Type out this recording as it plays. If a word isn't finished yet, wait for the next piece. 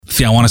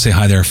See, I want to say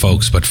hi there,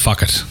 folks, but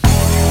fuck it.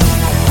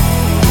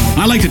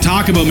 I like to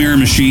talk about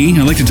Miramichi.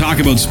 I like to talk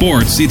about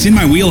sports. It's in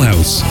my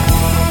wheelhouse.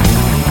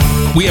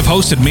 We have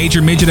hosted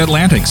Major Midget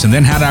Atlantics and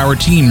then had our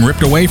team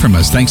ripped away from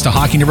us thanks to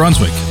Hockey New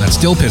Brunswick. That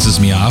still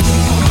pisses me off.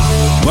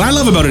 What I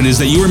love about it is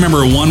that you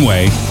remember it one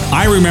way,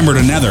 I remember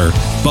it another,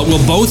 but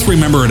we'll both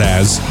remember it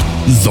as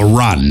The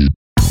Run.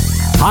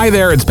 Hi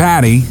there, it's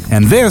Patty,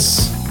 and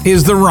this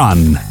is The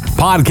Run,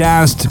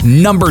 podcast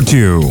number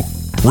 2,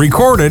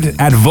 recorded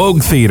at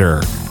Vogue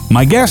Theatre.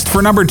 My guest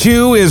for number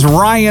 2 is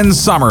Ryan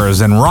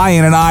Summers, and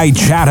Ryan and I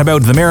chat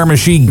about the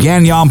Miramichi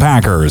Gagnon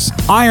Packers,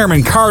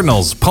 Ironmen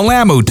Cardinals,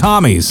 Palamu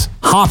Tommies,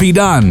 Hoppy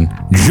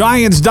Dunn,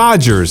 Giants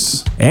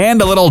Dodgers,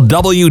 and a little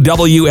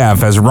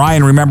WWF as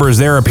Ryan remembers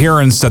their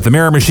appearance at the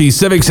Miramichi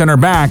Civic Centre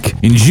back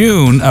in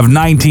June of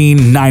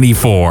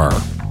 1994.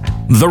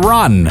 The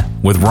Run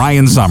with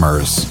Ryan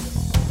Summers.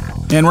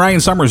 And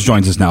Ryan Summers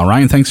joins us now.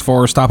 Ryan, thanks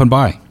for stopping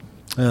by.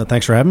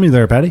 Thanks for having me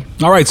there, Patty.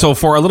 All right, so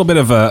for a little bit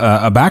of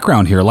a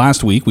background here,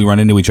 last week we run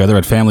into each other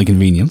at Family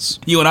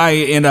Convenience. You and I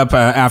end up,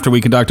 after we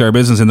conduct our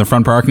business in the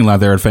front parking lot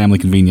there at Family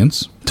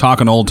Convenience,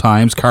 talking old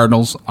times,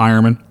 Cardinals,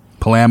 Ironmen,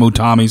 Palamu,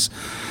 Tommies,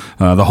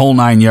 the whole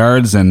 9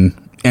 yards, and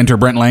enter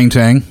Brent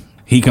Langtang.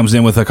 He comes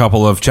in with a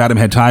couple of Chatham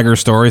Head Tiger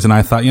stories, and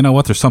I thought, you know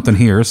what, there's something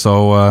here,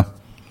 so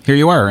here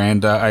you are.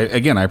 And I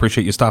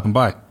appreciate you stopping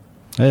by.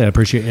 Hey, I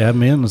appreciate you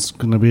having me in. It's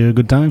going to be a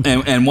good time.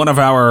 And one of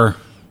our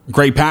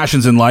great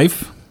passions in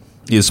life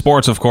is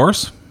sports, of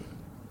course,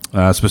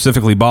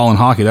 specifically ball and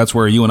hockey. That's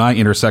where you and I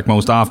intersect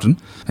most often.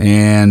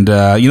 And,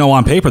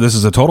 on paper, this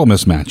is a total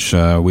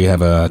mismatch. We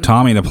have a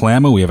Tommy and a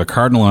Palamu. We have a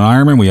Cardinal and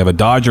Ironman. We have a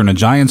Dodger and a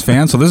Giants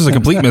fan. So this is a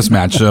complete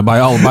mismatch by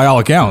all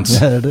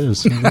accounts. Yeah, it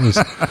is.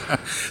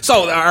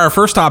 So our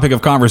first topic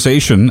of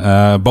conversation,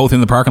 both in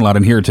the parking lot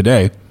and here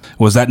today,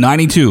 was that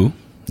 92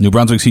 New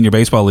Brunswick Senior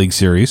Baseball League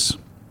Series,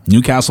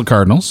 Newcastle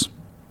Cardinals,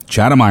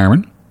 Chatham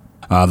Ironmen.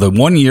 The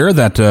 1 year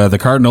that the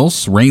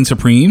Cardinals reigned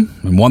supreme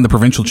and won the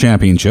provincial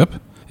championship,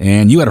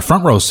 and you had a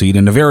front row seat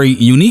and a very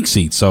unique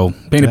seat. So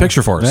paint a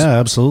picture for us. Yeah,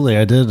 absolutely.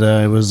 I did.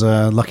 I was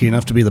lucky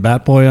enough to be the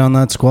bat boy on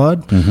that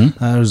squad.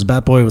 Mm-hmm. I was a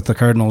bat boy with the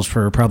Cardinals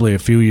for probably a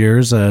few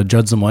years.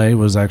 Judson Way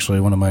was actually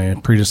one of my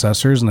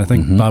predecessors, and I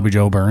think Bobby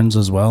Joe Burns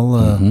as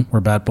well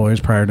were bat boys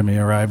prior to me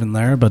arriving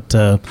there. But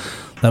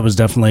that was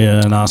definitely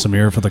an awesome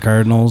year for the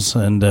Cardinals,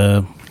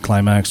 and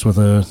climaxed with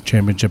a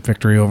championship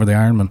victory over the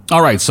Ironmen.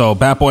 All right, so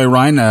Bat Boy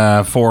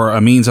Ryan, for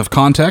a means of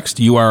context,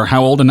 you are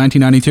how old in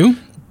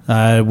 1992?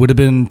 Would have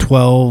been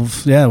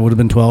 12. Yeah, it would have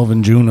been 12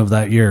 in June of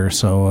that year.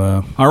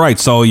 So, all right.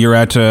 So you're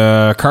at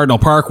Cardinal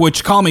Park,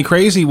 which, call me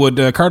crazy, would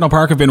Cardinal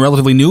Park have been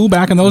relatively new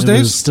back in those days?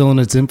 It was still in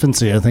its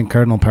infancy. I think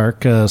Cardinal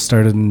Park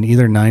started in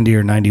either 90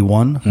 or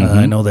 91. Mm-hmm.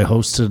 I know they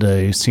hosted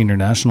a senior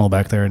national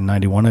back there in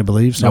 91, I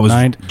believe. So that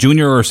was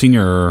junior or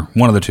senior, or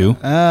one of the two?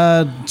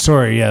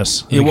 Sorry,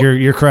 yes.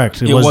 You're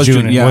correct. It was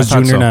junior. Yeah, It was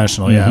junior so.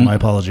 national. Mm-hmm. Yeah, my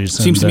apologies.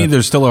 Seems to me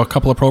there's still a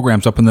couple of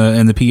programs up in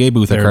the PA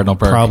booth at Cardinal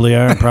Park. Probably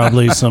are.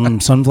 Probably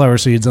some sunflower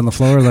seeds on the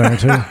floor there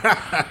too.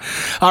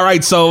 All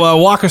right, so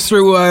walk us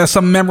through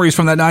some memories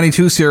from that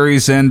 92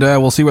 series, and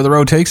we'll see where the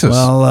road takes us.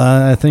 Well,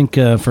 I think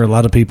for a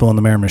lot of people in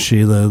the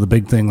Miramichi, the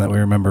big thing that we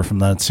remember from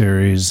that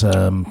series,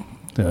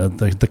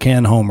 the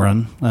can home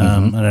run.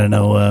 And I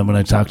know when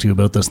I talked to you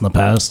about this in the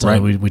past,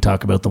 right. we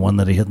talk about the one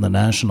that he hit in the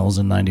Nationals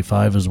in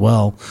 95 as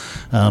well.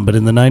 But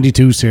in the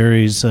 92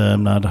 series,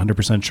 I'm not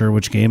 100% sure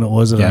which game it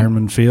was at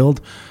Ironman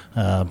Field.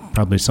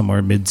 Probably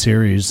somewhere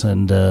mid-series,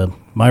 and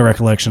my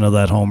recollection of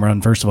that home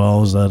run, first of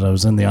all, was that I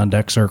was in the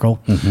on-deck circle,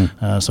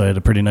 so I had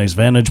a pretty nice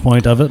vantage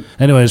point of it.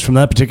 Anyways, from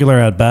that particular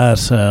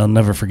at-bat, I'll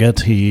never forget,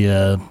 he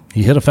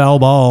hit a foul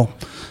ball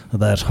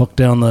that hooked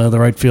down the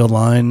right field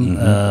line,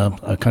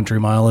 a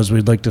country mile, as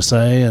we'd like to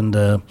say,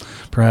 and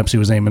perhaps he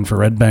was aiming for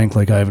Red Bank,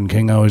 like Ivan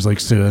King always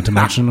likes to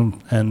mention.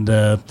 And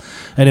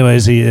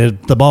anyways,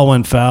 the ball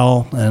went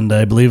foul, and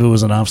I believe it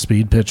was an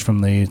off-speed pitch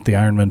from the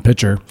Ironman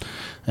pitcher.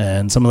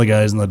 And some of the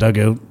guys in the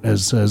dugout,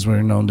 as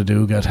we're known to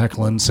do, got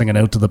heckling, singing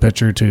out to the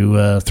pitcher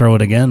to throw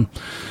it again.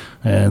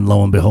 And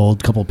lo and behold,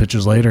 a couple of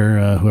pitches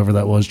later, whoever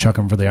that was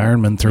chucking for the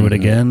Ironman threw it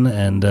again,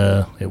 and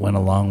it went a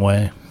long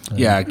way.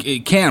 Yeah,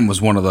 Cam was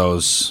one of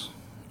those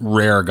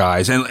rare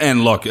guys.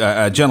 And look,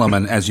 a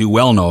gentleman, as you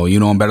well know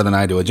him better than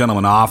I do, a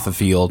gentleman off the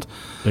field.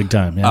 Big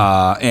time,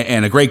 yeah.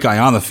 And a great guy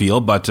on the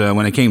field, but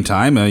when it came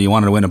time, you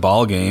wanted to win a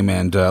ball game,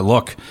 and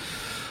look,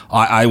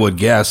 I would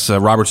guess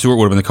Robert Stewart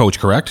would have been the coach,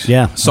 correct?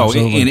 Yeah. So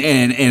in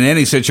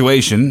any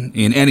situation,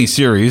 in any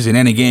series, in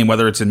any game,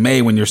 whether it's in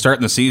May when you're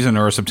starting the season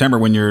or September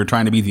when you're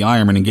trying to beat the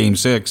Ironman in Game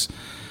 6,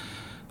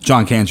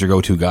 John Can's your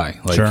go-to guy.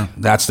 Sure.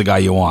 That's the guy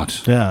you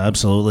want. Yeah,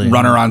 absolutely.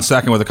 Runner on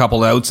second with a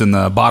couple outs in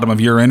the bottom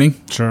of your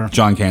inning. Sure.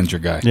 John Can's your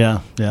guy.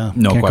 Yeah.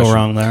 No Can't question. go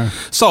wrong there.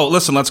 So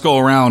listen, let's go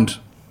around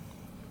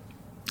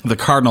the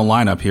Cardinal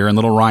lineup here, and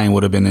little Ryan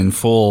would have been in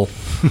full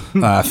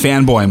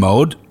fanboy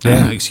mode.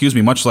 Yeah. Excuse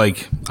me, much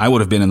like I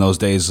would have been in those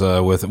days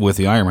with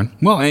the Ironman.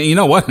 Well, you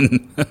know what?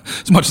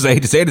 As much as I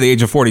hate to say it, at the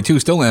age of 42,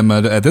 still am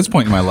at this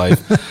point in my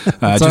life.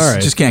 It's all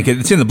right. Just can't get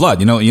it's in the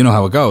blood. You know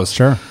how it goes.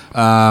 Sure.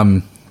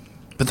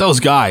 But But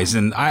those guys,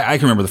 and I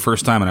can remember the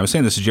first time, and I was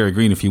saying this to Jerry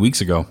Green a few weeks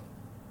ago,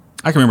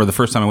 I can remember the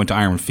first time I went to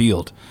Ironman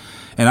Field,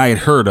 and I had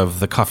heard of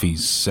the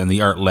Cuffeys and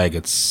the Art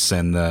Leggetts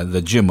and the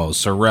Jimmos,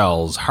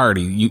 Sorrells,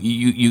 Hardy.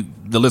 You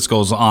the list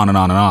goes on and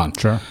on and on.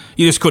 Sure.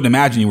 You just couldn't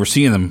imagine you were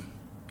seeing them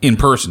in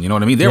person. You know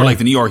what I mean? They were like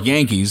the New York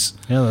Yankees.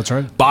 Yeah, that's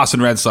right.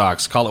 Boston Red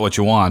Sox. Call it what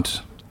you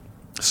want.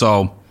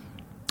 So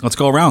let's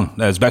go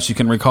around as best you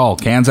can recall.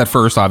 Cans at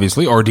first,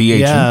 obviously, or DH.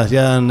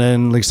 Yeah,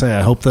 and like I say,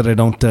 I hope that I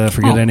don't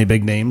forget any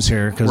big names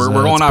here. Cause,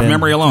 we're going off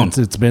memory alone.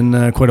 It's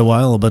been quite a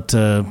while, but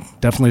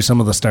definitely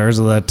some of the stars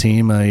of that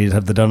team. You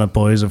have the Dunnett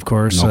boys, of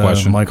course. No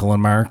question. Michael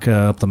and Mark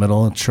up the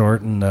middle at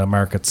short, and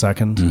Mark at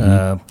second.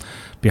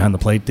 Behind the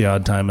plate the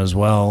odd time as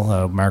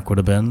well. Mark would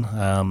have been.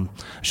 I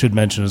should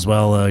mention as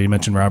well, you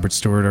mentioned Robert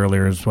Stewart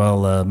earlier as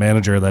well.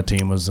 Manager of that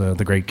team was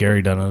the great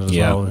Gary Dunnett as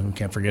well. We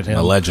can't forget him.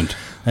 A legend.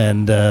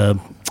 And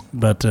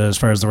but as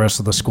far as the rest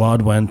of the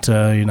squad went,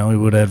 we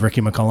would have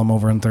Ricky McCullum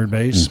over in third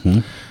base.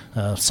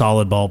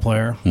 Solid ball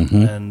player.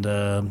 And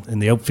in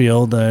the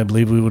outfield, I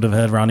believe we would have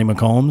had Ronnie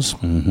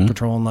McCombs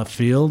patrolling left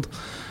field.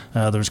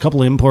 There was a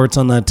couple of imports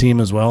on that team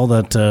as well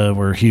that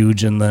were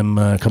huge in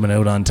them coming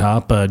out on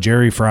top.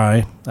 Jerry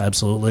Fry,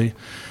 absolutely.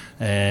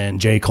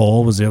 And Jay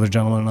Cole was the other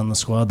gentleman on the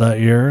squad that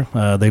year.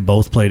 They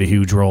both played a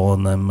huge role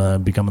in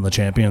them becoming the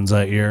champions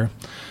that year.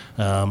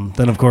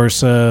 Then, of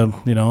course,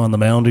 on the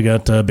mound, we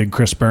got big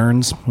Chris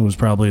Burns, who was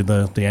probably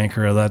the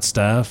anchor of that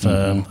staff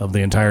of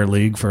the entire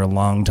league for a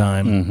long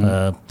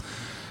time.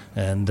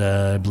 And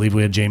I believe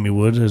we had Jamie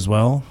Wood as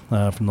well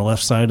from the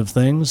left side of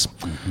things.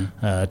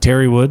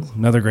 Terry Wood,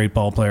 another great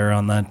ball player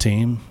on that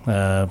team,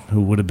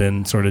 who would have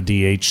been sort of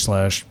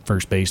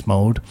DH/first base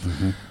mode.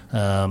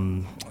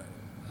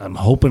 I'm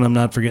hoping I'm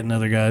not forgetting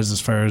other guys as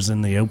far as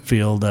in the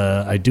outfield.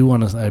 I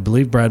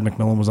believe Brad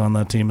McMillan was on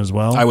that team as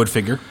well. I would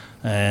figure.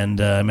 And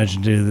I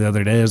mentioned to you the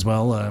other day as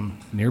well,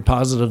 near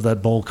positive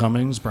that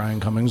Brian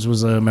Cummings,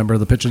 was a member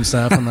of the pitching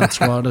staff on that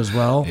squad as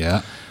well.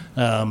 Yeah.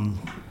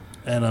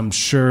 And I'm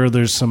sure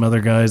there's some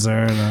other guys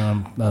there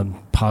and I'm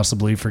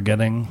possibly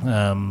forgetting.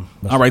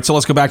 All right, so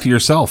let's go back to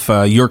yourself.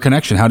 Your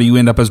connection. How do you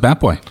end up as Bat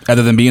Boy,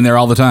 other than being there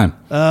all the time?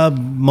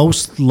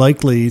 Most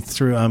likely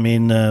through,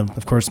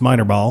 of course,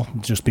 minor ball,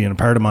 just being a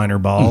part of minor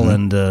ball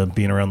and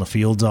being around the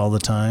fields all the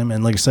time.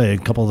 And like I say, a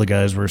couple of the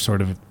guys were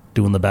sort of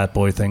doing the Bat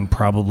Boy thing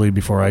probably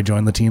before I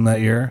joined the team that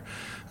year.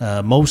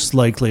 Most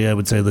likely, I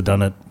would say the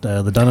Dunnett.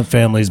 The Dunnett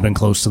family has been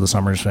close to the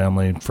Summers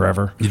family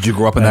forever. Did you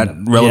grow up in that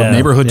relative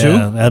neighborhood too?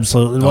 Yeah,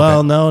 absolutely. Okay.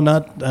 Well, no,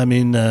 not.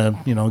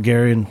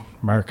 Gary and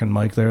Mark and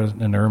Mike there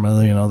in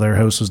Irma, their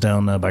house was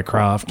down by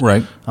Croft.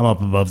 Right. I'm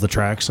up above the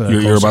tracks.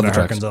 You're above the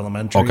tracks.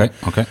 Elementary.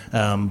 Okay.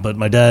 But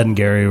my dad and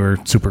Gary were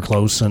super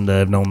close, and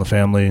I've known the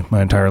family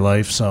my entire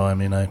life. So,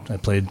 I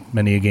played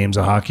many games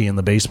of hockey in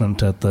the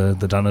basement at the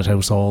Dunnett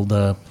household,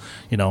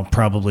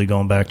 probably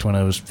going back to when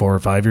I was 4 or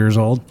 5 years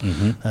old.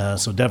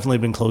 So definitely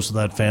been close to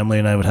that family,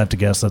 and I would have to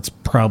guess that's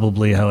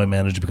probably how I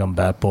managed to become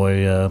Bat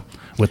Boy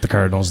with the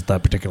Cardinals at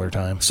that particular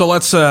time. So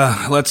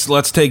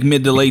let's take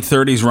mid to late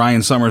 30s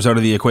Ryan Summers out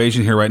of the equation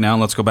here right now,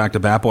 and let's go back to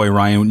Bat Boy.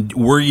 Ryan,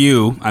 were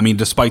you,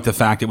 despite the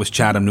fact it was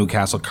Chatham,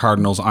 Newcastle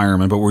Cardinals,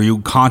 Ironmen, but were you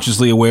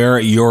consciously aware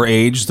at your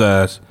age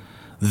that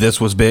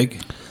this was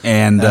big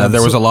and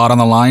there was a lot on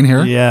the line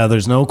here? Yeah,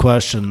 there's no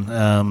question.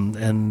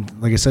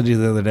 And like I said to you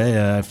the other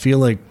day, I feel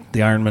like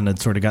the Ironmen had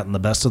sort of gotten the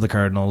best of the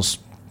Cardinals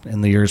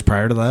in the years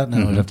prior to that. And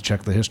I would have to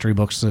check the history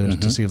books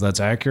to see if that's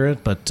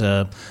accurate. But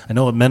I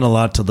know it meant a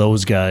lot to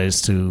those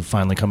guys to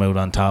finally come out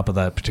on top of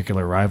that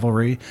particular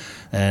rivalry.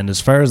 And as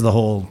far as the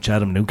whole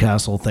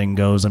Chatham-Newcastle thing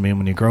goes,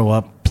 when you grow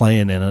up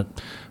playing in it,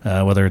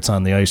 whether it's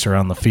on the ice or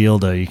on the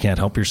field, you can't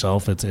help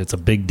yourself. It's a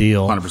big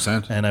deal.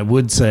 100%. And I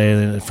would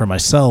say, for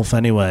myself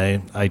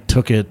anyway, I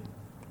took it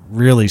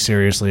really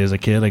seriously as a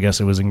kid. I guess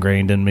it was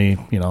ingrained in me,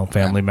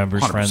 family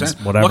members, 100%.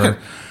 Friends, whatever. Look,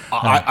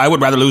 I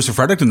would rather lose to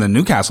Fredericton than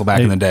Newcastle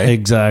back in the day.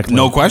 Exactly.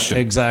 No question.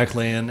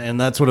 Exactly. And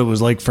that's what it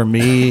was like for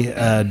me,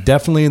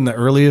 definitely in the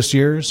earliest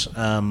years.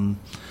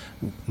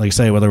 Like I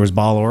say, whether it was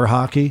ball or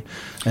hockey.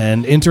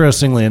 And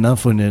interestingly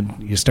enough, when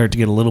you start to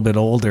get a little bit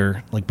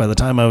older, like by the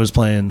time I was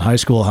playing high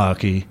school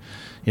hockey,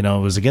 it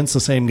was against the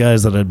same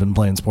guys that I'd been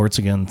playing sports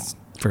against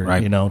for,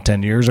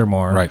 10 years or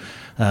more. Right.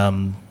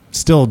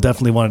 Still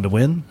definitely wanted to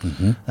win,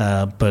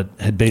 but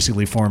had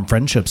basically formed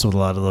friendships with a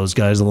lot of those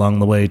guys along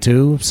the way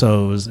too.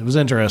 So it was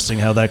interesting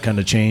how that kind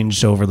of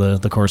changed over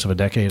the course of a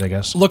decade, I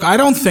guess. Look, I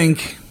don't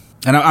think,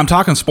 and I'm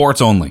talking sports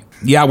only.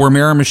 Yeah, we're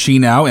Miramichi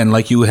now, and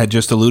like you had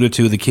just alluded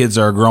to, the kids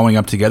are growing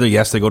up together.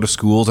 Yes, they go to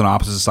schools on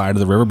opposite side of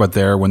the river, but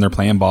when they're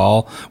playing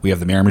ball, we have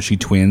the Miramichi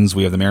Twins,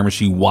 we have the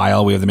Miramichi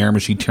Wild, we have the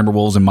Miramichi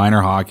Timberwolves in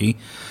minor hockey,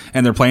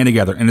 and they're playing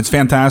together. And it's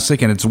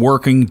fantastic, and it's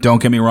working,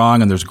 don't get me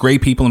wrong, and there's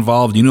great people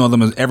involved. You know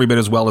them every bit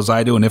as well as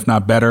I do, and if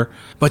not better.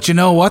 But you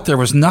know what? There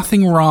was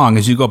nothing wrong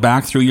as you go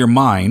back through your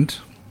mind.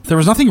 There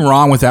was nothing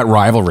wrong with that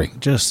rivalry.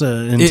 Just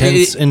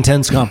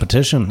intense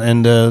competition,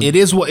 and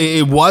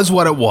it was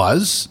what it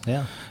was.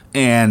 Yeah.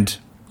 And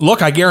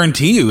look, I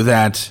guarantee you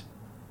that.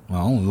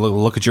 Well,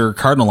 look at your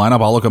Cardinal lineup.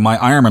 I'll look at my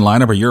Ironman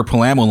lineup, or your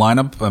Palamu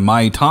lineup, and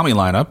my Tommy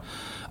lineup.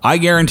 I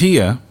guarantee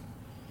you,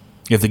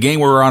 if the game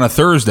were on a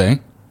Thursday,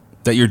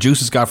 that your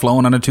juices got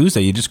flowing on a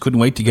Tuesday. You just couldn't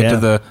wait to get to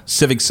the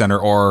Civic Centre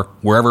or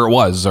wherever it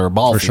was, or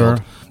ball field. Sure.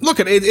 Look,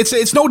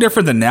 it's no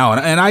different than now,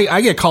 and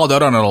I get called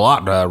out on it a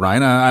lot,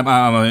 Ryan.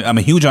 I'm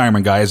a huge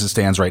Ironman guy as it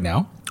stands right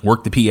now.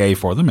 Work the PA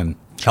for them and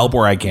help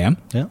where I can.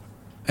 Yeah.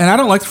 And I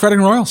don't like the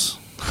Fredericton Royals.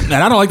 And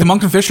I don't like the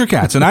Moncton Fisher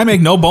Cats, and I make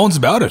no bones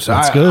about it.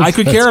 That's good. I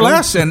could care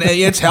less, and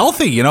it's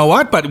healthy. You know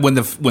what? But when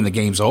the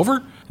game's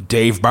over,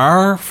 Dave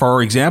Barr,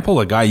 for example,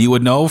 a guy you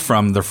would know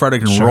from the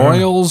Fredericton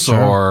Royals,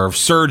 or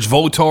Serge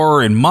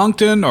Votor in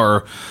Moncton,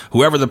 or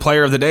whoever the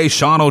player of the day,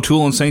 Sean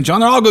O'Toole in St.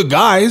 John, they're all good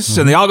guys,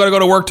 and they all got to go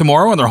to work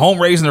tomorrow, and they're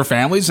home raising their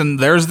families, and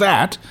there's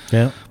that.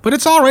 Yeah. But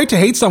it's all right to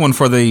hate someone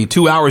for the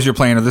 2 hours you're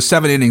playing, or the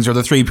 7 innings, or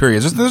the 3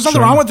 periods. There's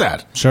nothing wrong with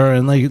that. Sure,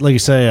 and like you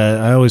say,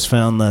 I always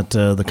found that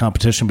the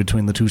competition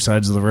between the two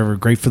sides of the river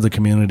great for the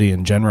community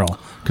in general.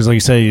 Because like you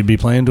say, you'd be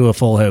playing to a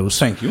full house.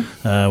 Thank you.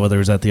 Whether it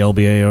was at the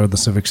LBA or the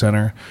Civic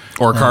Centre.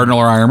 Or Cardinal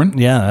or Ironman.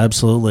 Yeah,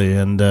 absolutely.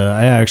 And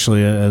I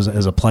actually,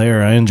 as a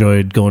player, I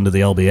enjoyed going to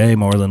the LBA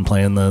more than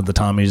playing the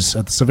Tommies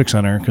at the Civic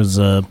Centre, because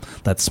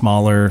that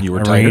smaller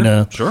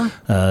arena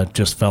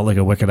just felt like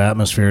a wicked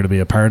atmosphere to be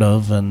a part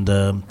of. And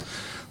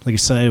like you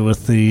say,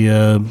 with the,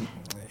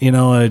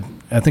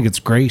 I think it's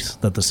great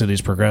that the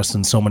city's progressed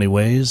in so many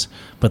ways,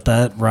 but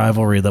that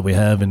rivalry that we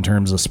have in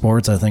terms of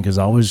sports, I think,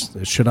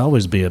 should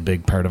always be a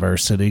big part of our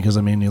city. Because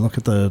I mean, you look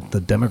at the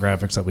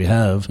demographics that we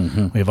have.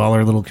 We have all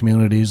our little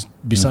communities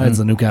besides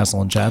the Newcastle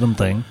and Chatham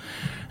thing,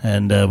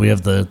 and we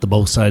have the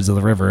both sides of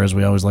the river, as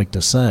we always like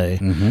to say.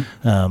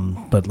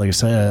 But like I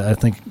say, I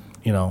think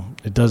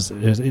it does.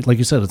 Like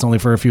you said, it's only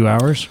for a few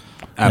hours.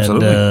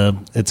 Absolutely.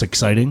 And it's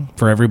exciting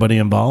for everybody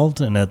involved,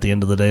 and at the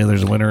end of the day,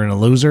 there's a winner and a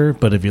loser,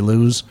 but if you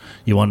lose,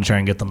 you want to try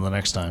and get them the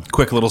next time.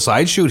 Quick little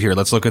side shoot here.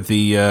 Let's look at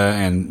the,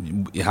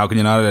 and how can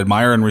you not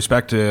admire and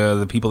respect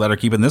the people that are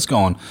keeping this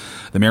going?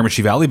 The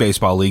Miramichi Valley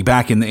Baseball League,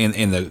 back in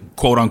the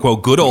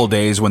quote-unquote good old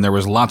days when there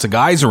was lots of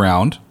guys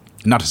around.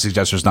 Not to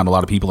suggest there's not a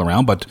lot of people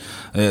around, but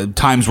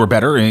times were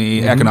better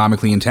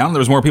economically in town. There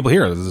was more people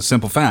here. There's a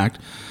simple fact.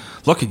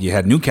 Look, you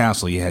had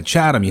Newcastle, you had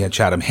Chatham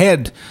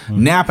Head,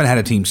 Napan had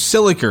a team,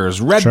 Sillikers,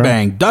 Red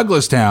Bank,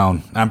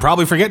 Douglastown. I'm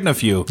probably forgetting a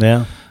few.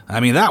 Yeah. I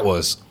mean, that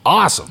was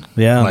awesome.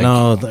 Yeah,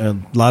 a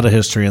lot of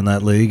history in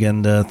that league,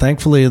 and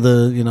thankfully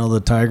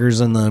the Tigers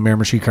and the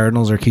Miramichi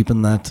Cardinals are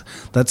keeping that.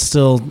 That's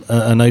still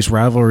a nice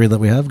rivalry that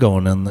we have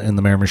going in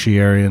the Miramichi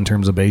area in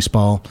terms of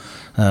baseball.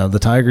 The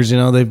Tigers,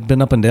 they've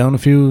been up and down a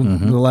few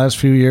the last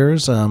few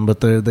years,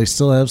 but they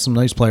still have some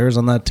nice players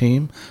on that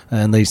team,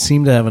 and they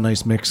seem to have a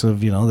nice mix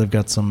of they've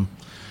got some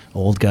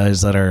old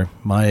guys that are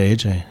my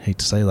age. I hate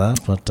to say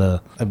that, but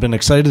I've been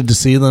excited to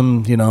see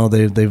them.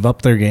 They've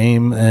upped their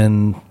game,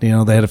 and they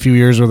had a few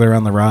years where they're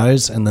on the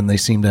rise, and then they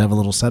seem to have a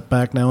little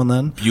setback now and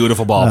then.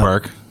 Beautiful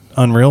ballpark.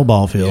 Unreal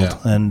ball field.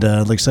 And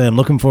like I say, I'm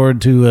looking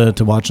forward to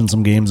watching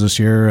some games this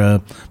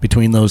year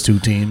between those two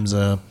teams,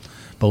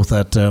 both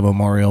at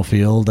Memorial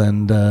Field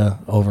and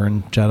over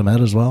in Chatham Head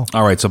as well.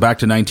 All right, so back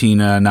to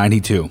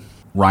 1992.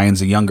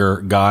 Ryan's a younger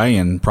guy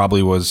and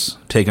probably was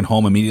taken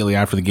home immediately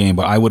after the game,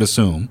 but I would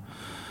assume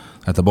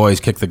that the boys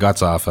kicked the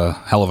guts off a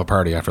hell of a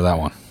party after that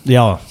one.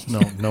 Yeah,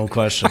 no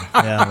question.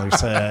 Yeah, like I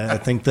say, I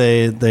think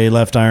they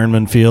left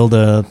Ironman Field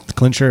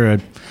clincher.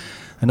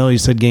 I know you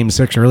said Game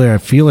 6 earlier. I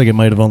feel like it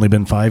might have only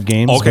been 5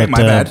 games. Okay, but,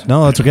 my bad.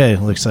 No, that's okay.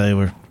 Like I say,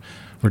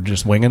 we're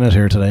just winging it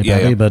here today,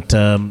 Patty. Yeah. But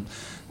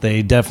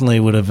they definitely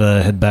would have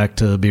head back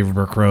to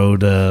Beaverbrook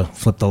Road,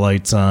 flipped the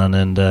lights on,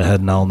 and had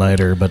an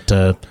all-nighter. But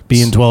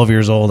being 12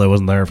 years old, I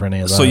wasn't there for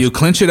any of that. So you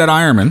clinch it at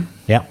Ironman.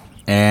 Yeah.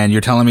 And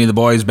you're telling me the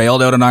boys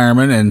bailed out an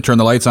Ironman and turned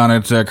the lights on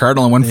at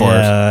Cardinal and went for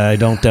it. Yeah, I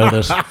don't doubt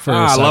it for a second.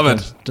 I love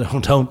it.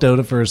 Don't doubt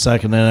it for a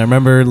second. And I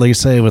remember, like you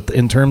say,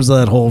 in terms of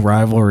that whole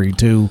rivalry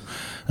too,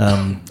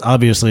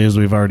 obviously, as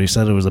we've already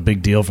said, it was a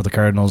big deal for the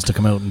Cardinals to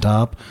come out on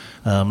top.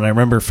 And I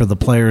remember for the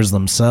players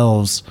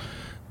themselves,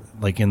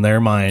 like in their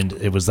mind,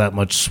 it was that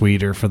much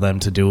sweeter for them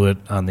to do it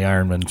on the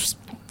Ironman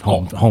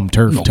home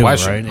turf no too,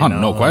 question. right?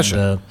 No question.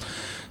 And,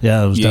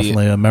 yeah, it was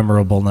definitely a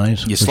memorable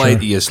night. You slayed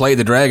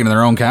the dragon in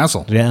their own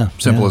castle. Yeah.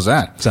 Simple as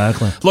that.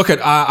 Exactly. Look,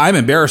 I'm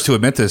embarrassed to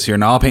admit this here.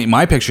 Now I'll paint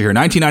my picture here.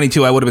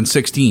 1992, I would have been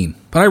 16.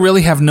 But I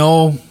really have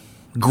no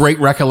great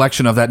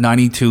recollection of that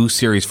 92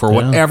 series for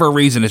whatever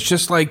reason. It's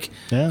just like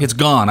it's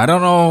gone. I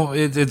don't know.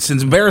 It's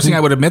embarrassing. I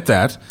would admit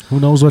that.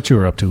 Who knows what you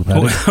were up to,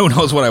 Patty? Who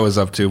knows what I was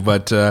up to?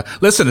 But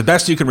listen, the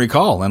best you can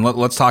recall. And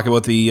let's talk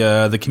about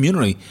the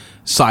community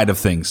side of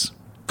things.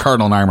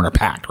 Cardinal and Ironman are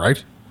packed,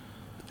 right?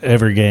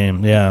 Every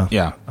game, yeah.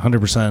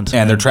 100%.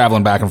 And they're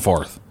traveling back and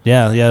forth.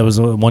 Yeah, it was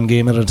one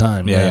game at a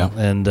time. Yeah.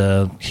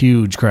 And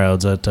huge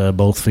crowds at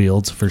both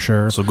fields, for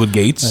sure. So good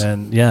gates.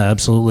 And yeah,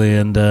 absolutely.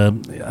 And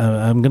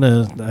I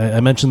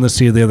mentioned this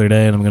to you the other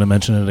day, and I'm going to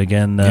mention it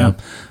again.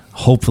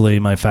 Hopefully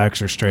my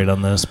facts are straight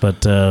on this,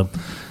 but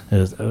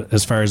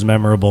as far as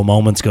memorable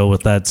moments go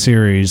with that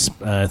series,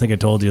 I think I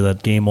told you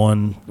that Game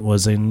 1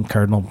 was in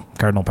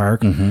Cardinal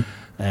Park.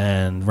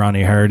 and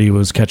Ronnie Hardy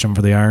was catching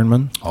for the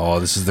Ironmen. Oh,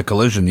 this is the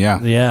collision. Yeah.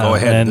 Yeah. Go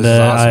ahead. And this is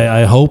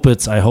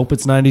awesome. I hope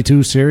it's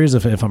 92 series.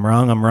 If I'm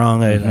wrong, I'm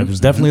wrong. I was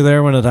definitely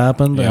there when it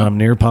happened, and I'm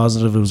near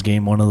positive it was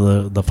game one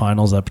of the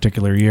finals that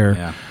particular year.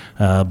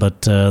 Yeah.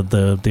 But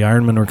the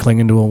Ironmen were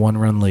clinging to a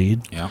 1-run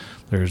lead. Yeah.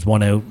 There's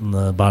one out in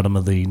the bottom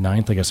of the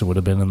ninth. I guess it would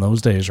have been in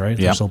those days, right?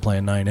 They're still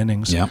playing 9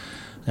 innings. Yeah.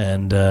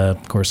 And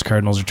of course, the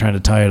Cardinals are trying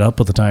to tie it up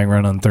with a tying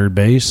run on third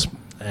base.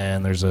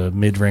 And there's a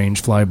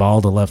mid-range fly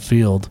ball to left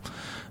field.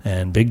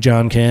 And Big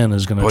John Can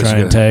is going to try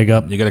and tag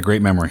up. You got a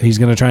great memory. He's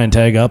going to try and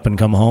tag up and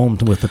come home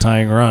with the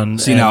tying run.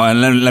 See, now,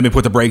 and let me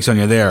put the brakes on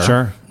you there.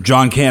 Sure.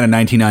 John Can in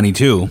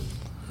 1992.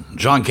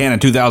 John Can in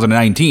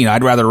 2019.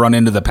 I'd rather run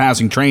into the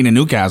passing train in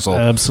Newcastle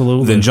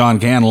than John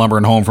Can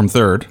lumbering home from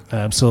third.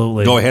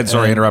 Absolutely. Go ahead.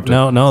 Sorry, I interrupted.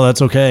 No,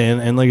 that's okay.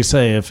 And like you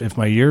say, if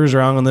my year is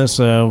wrong on this,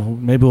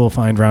 maybe we'll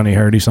find Ronnie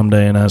Hardy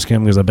someday and ask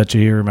him, because I bet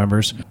you he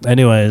remembers.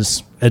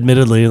 Anyways,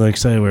 admittedly, like I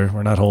say,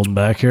 we're not holding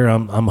back here.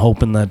 I'm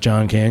hoping that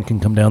John can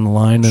come down the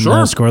line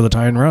and score the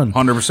tying run.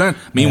 100%.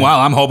 Meanwhile,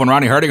 I'm hoping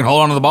Ronnie Hardy can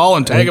hold on to the ball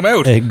and tag him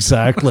out.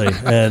 Exactly.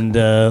 And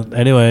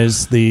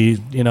anyways,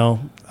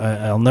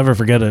 I'll never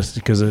forget it,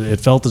 because it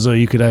felt as though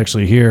you could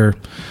actually hear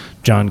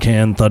John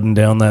Can thudding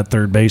down that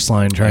third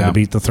baseline trying to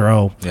beat the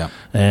throw. Yeah.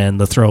 And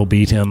the throw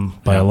beat him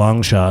by a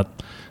long shot.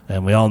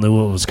 And we all knew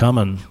what was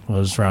coming.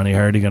 Was Ronnie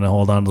Hardy going to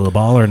hold on to the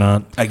ball or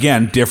not?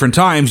 Again, different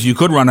times. You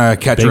could run a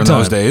catcher in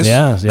those days.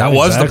 Yeah, that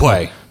was the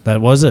play.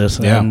 That was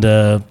it. Yeah.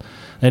 And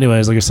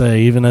anyways, like I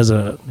say, even as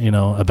a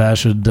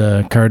abashed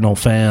Cardinal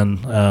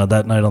fan,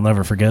 that night I'll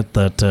never forget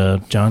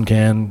that John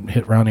Can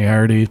hit Ronnie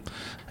Hardy.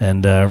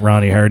 And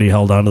Ronnie Hardy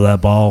held onto that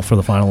ball for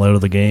the final out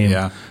of the game.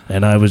 Yeah.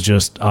 And I was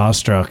just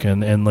awestruck.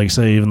 And like I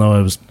say, even though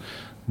I was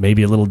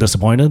maybe a little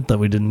disappointed that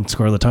we didn't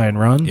score the tying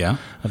run. Yeah.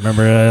 I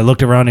remember I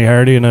looked at Ronnie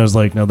Hardy and I was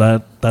like, no,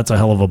 that's a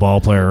hell of a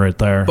ball player right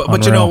there. But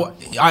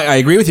I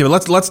agree with you.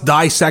 But let's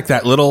dissect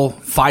that little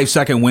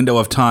 5-second window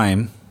of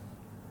time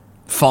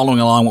following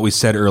along what we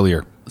said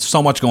earlier.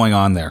 So much going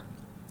on there.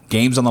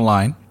 Games on the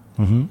line.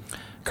 Mm-hmm.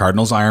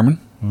 Cardinals Ironmen.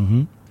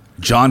 Mm-hmm.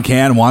 John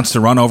Can wants to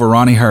run over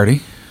Ronnie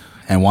Hardy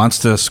and wants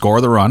to score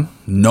the run.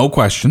 No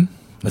question.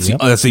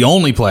 That's the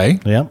only play.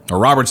 Yep. Or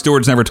Robert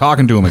Stewart's never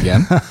talking to him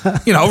again.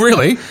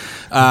 Really.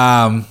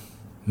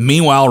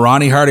 Meanwhile,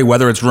 Ronnie Hardy,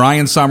 whether it's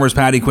Ryan Summers,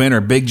 Patty Quinn,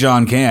 or Big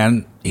John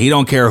Can, he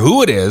don't care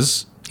who it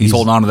is. He's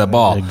holding on to that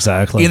ball.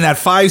 Exactly. In that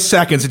 5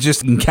 seconds, it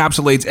just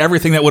encapsulates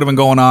everything that would have been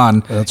going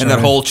on that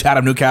whole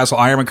Chatham Newcastle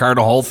Ironman card,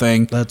 the whole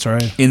thing. That's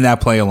right. In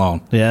that play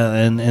alone. Yeah,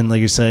 and like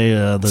you say,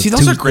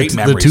 those are great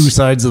memories. The two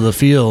sides of the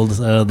field,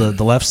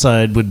 the left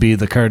side would be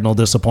the Cardinal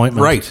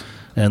disappointment. Right.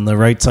 And the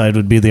right side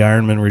would be the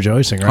Ironman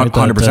rejoicing, right?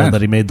 100%. That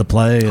he made the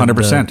play.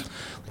 100%.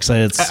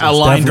 Say it's a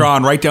line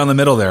drawn right down the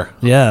middle there.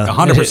 Yeah,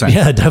 100%.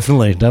 Yeah,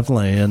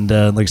 definitely. And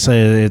like I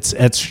say, it's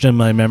etched in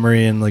my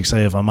memory. And like I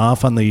say, if I'm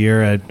off on the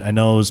year, I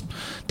know it was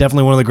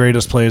definitely one of the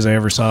greatest plays I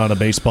ever saw on a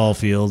baseball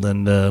field.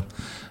 And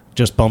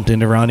just bumped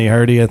into Ronnie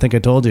Hardy. I think I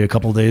told you a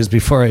couple of days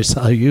before I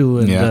saw you.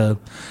 And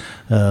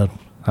I'll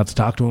have to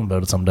talk to him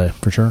about it someday,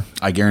 for sure.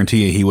 I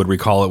guarantee you he would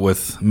recall it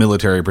with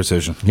military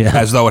precision. Yeah.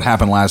 As though it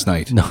happened last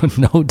night. No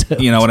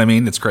doubt. You know what I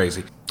mean? It's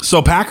crazy.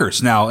 So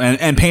Packers now,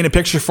 and paint a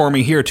picture for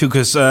me here too,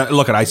 because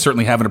look, I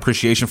certainly have an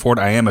appreciation for it.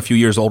 I am a few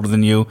years older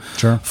than you.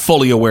 Sure.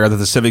 Fully aware that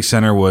the Civic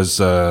Centre was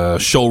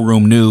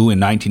showroom new in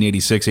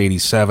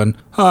 1986-87.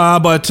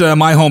 But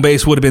my home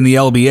base would have been the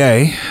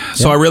LBA.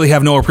 So I really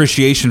have no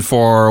appreciation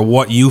for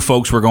what you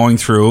folks were going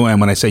through. And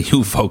when I say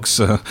you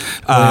folks,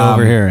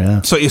 over here,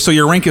 yeah. So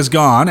your rink is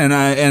gone,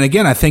 and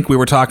again, I think we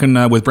were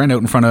talking with Brent out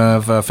in front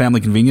of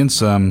Family Convenience.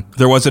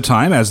 There was a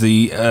time, as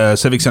the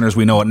Civic Centre as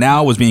we know it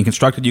now was being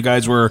constructed, you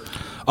guys were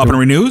up in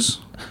renews?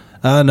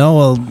 No,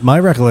 well, my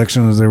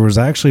recollection is there was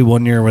actually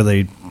one year where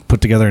they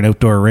put together an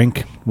outdoor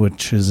rink,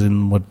 which is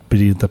in what would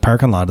be the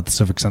parking lot at the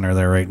Civic Centre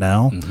there right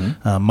now.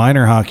 Mm-hmm.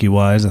 Minor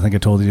hockey-wise, I think I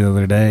told you the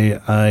other day,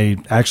 I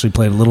actually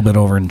played a little bit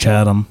over in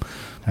Chatham.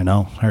 I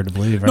know, hard to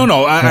believe. Right?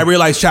 No, I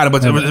realize Chatham,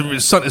 but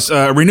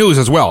renews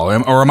as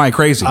well, or am I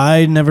crazy?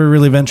 I never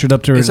really ventured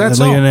up to Is that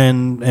so?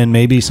 And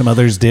maybe some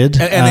others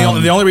did.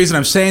 And the only reason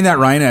I'm saying that,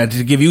 Ryan,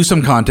 to give you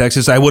some context,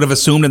 is I would have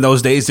assumed in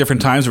those days,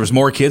 different times, there was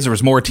more kids, there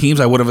was more teams.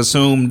 I would have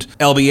assumed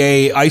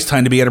LBA ice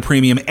time to be at a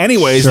premium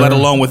anyways, let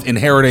alone with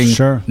inheriting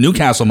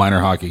Newcastle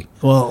minor hockey.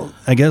 Well,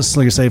 I guess,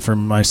 like I say, for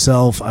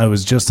myself, I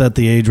was just at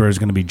the age where I was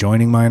going to be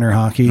joining minor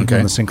hockey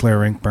when the Sinclair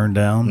rink burned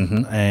down.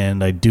 Mm-hmm.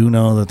 And I do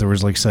know that there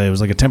was, like say, it was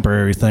like a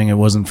temporary thing. It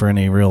wasn't for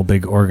any real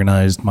big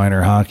organized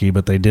minor hockey,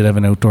 but they did have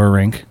an outdoor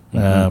rink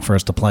for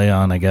us to play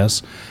on, I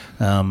guess.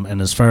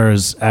 And as far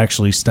as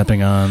actually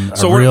stepping on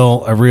a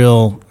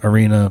real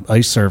arena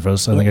ice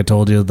surface, I think I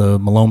told you the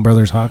Malone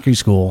Brothers Hockey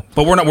School.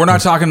 But we're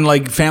not talking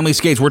like family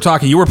skates. We're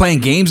talking you were playing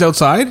games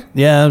outside?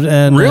 Yeah,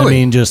 and really? I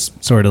mean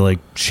just sort of like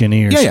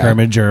shinny or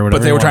scrimmage or whatever.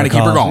 But they were trying to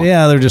keep her going.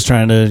 Yeah, they're just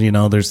trying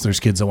to, there's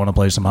kids that want to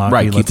play some hockey.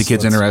 Right, keep the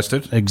kids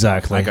interested.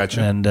 Exactly. I got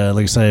you. And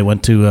like I say, I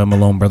went to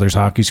Malone Brothers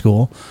Hockey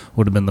School.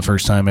 Would have been the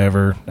first time I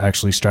ever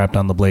actually strapped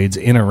on the blades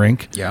in a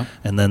rink. Yeah.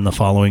 And then the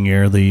following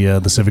year,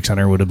 the Civic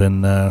Centre would have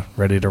been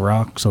ready to rock.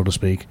 rock, so to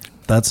speak.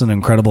 That's an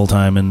incredible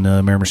time in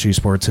Miramichi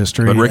sports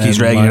history. But Ricky's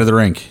dragging you to the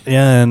rink.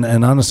 Yeah,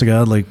 and honest to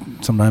God, like,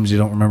 sometimes you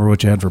don't remember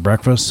what you had for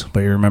breakfast,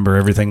 but you remember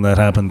everything that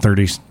happened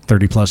 30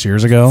 plus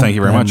years ago. Thank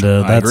you very much.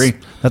 I agree.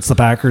 That's the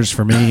Packers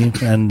for me,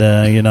 and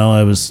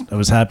I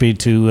was happy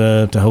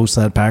to host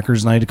that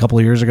Packers night a couple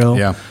of years ago.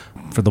 Yeah.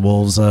 For the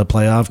Wolves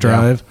playoff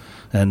drive.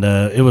 Yeah. And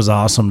it was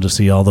awesome to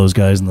see all those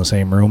guys in the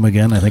same room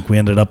again. I think we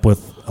ended up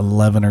with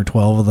 11 or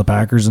 12 of the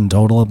Packers in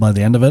total by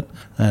the end of it.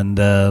 And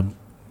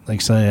like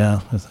I say,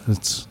 yeah,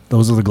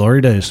 those are the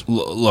glory days.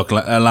 Look,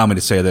 allow me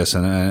to say this,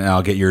 and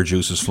I'll get your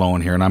juices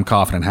flowing here. And I'm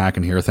coughing and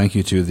hacking here. Thank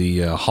you to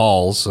the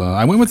halls.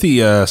 I went with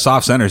the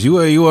soft centers.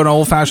 You an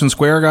old-fashioned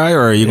square guy, or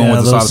are you going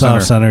with the soft center?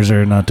 Those soft centers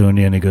are not doing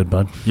you any good,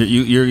 bud.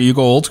 You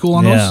go old school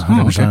on those? Yeah,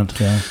 100%.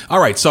 Okay. Yeah. All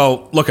right,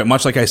 so look,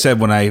 much like I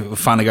said, when I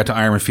finally got to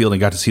Ironman Field and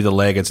got to see the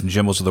Leggett's and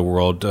Jimbos of the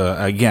world,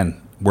 again,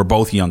 we're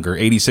both younger.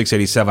 86,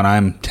 87,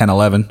 I'm 10,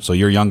 11, so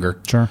you're younger.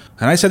 Sure.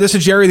 And I said this to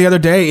Jerry the other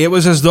day. It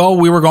was as though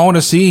we were going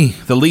to see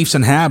the Leafs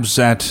and Habs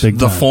at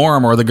the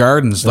Forum or the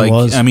Gardens.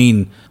 I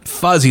mean,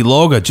 Fuzzy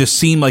Loga just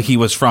seemed like he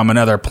was from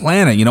another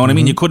planet. You know what I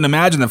mean? You couldn't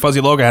imagine that Fuzzy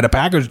Loga had a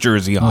Packers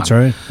jersey on. That's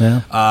right,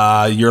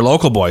 yeah. Your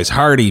local boys,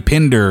 Hardy,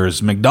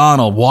 Pinders,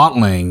 McDonald,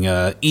 Watling,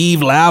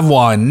 Yves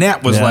Lavoie, and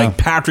Net was like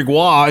Patrick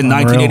Waugh in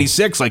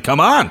 1986. Like, come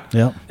on.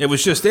 Yeah. It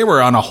was just, they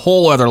were on a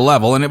whole other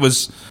level. And it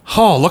was,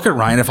 look at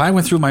Ryan. If I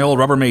went through my old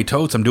Rubbermaid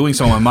totes, I'm doing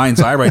so on my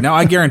mind's eye right now,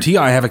 I guarantee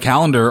I have a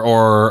calendar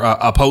or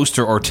a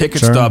poster or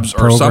ticket stubs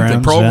or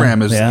something.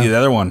 Program is the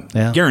other one.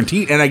 Yeah.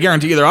 Guaranteed. And I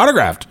guarantee they're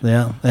autographed.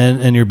 Yeah.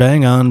 And you're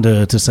bang on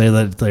to say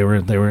that they were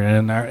in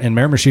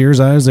Miramichi's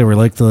eyes, they were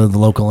like the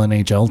local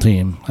NHL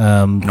team.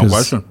 No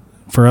question.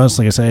 For us,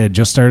 like I say, I had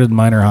just started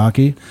minor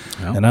hockey,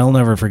 and I'll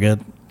never forget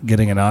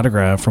getting an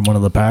autograph from one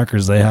of the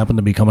Packers. They happened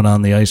to be coming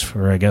on the ice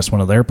for, I guess, one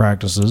of their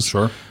practices.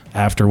 Sure.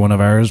 After one of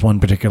ours,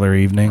 one particular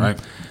evening. Right.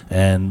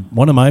 And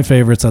one of my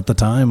favorites at the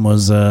time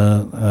was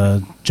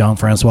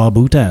Jean-Francois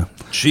Boutin.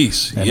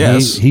 Jeez, and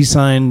yes. He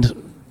signed,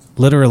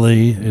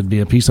 literally, it'd be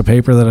a piece of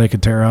paper that I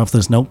could tear off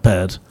this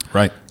notepad.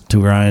 Right. To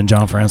Ryan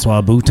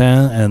Jean-Francois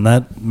Boutin, and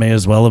that may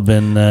as well have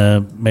been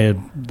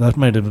that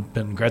might have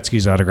been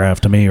Gretzky's autograph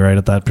to me right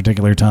at that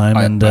particular time.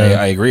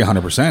 I agree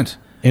 100%.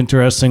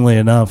 Interestingly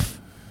enough,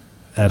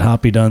 at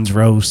Hoppy Dunn's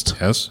roast,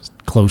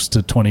 close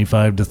to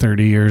 25 to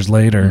 30 years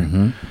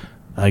later,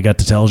 I got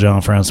to tell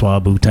Jean-Francois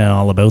Boutin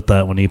all about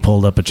that when he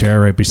pulled up a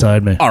chair right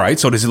beside me. All right,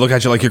 so does he look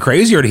at you like you're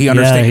crazy, or did he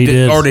understand? Yeah, he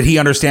did. Or did he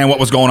understand what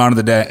was going on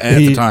at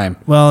the time?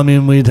 Well, I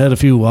mean, we'd had a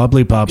few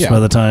wobbly pops by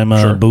the time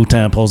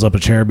Boutin pulls up a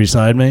chair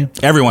beside me.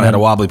 Everyone had a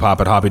wobbly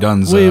pop at Hoppy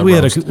Dunn's. We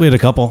had a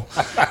couple,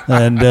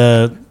 and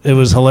it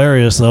was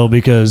hilarious though,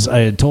 because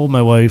I had told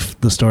my wife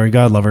the story.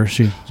 God love her,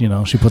 she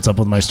puts up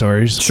with my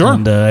stories. Sure.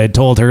 And I had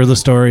told her the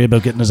story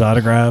about getting his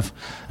autograph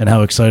and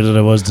how excited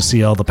I was to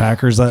see all the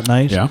Packers that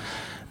night. Yeah.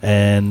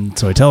 And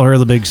so I tell her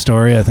the big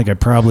story. I think I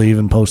probably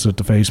even posted it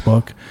to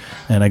Facebook.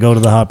 And I go to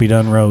the Hoppy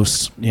Dunn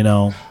roast,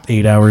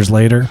 8 hours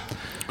later.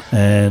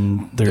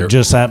 And there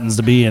just happens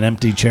to be an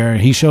empty chair.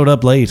 He showed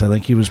up late. I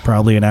think he was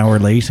probably an hour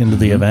late into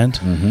the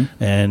event.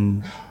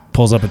 And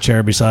pulls up a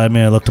chair beside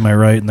me. I look to my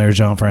right, and there's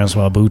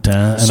Jean-Francois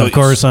Boutin. And of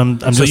course, I'm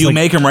just so you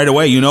make him right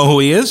away. You know who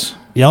he is?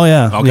 Oh,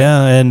 yeah. Okay.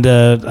 Yeah, and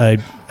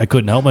I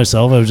couldn't help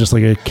myself. I was just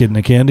like a kid in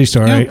a candy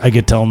store. Yeah. I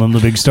get telling him the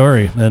big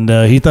story, and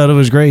he thought it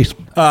was great.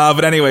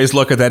 But anyways,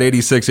 look at that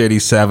 86,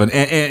 87.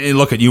 And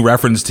look at, you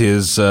referenced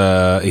his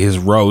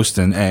roast,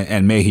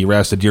 and may he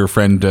rest, a dear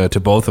friend to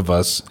both of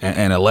us,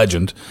 and a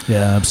legend.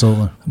 Yeah,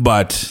 absolutely.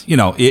 But,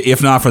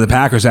 if not for the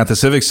Packers at the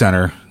Civic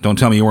Centre, don't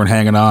tell me you weren't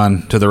hanging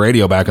on to the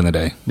radio back in the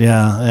day.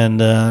 Yeah,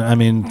 and I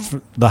mean,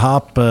 the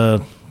Hop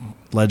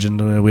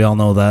legend, we all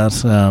know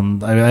that.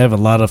 I have a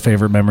lot of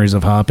favorite memories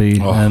of Hoppy.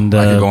 And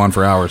I could go on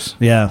for hours.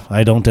 Yeah,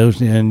 I don't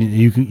doubt, and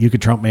you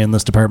could trump me in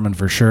this department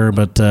for sure.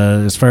 But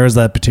as far as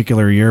that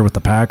particular year with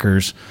the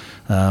Packers,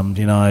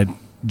 I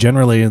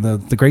generally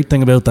the great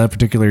thing about that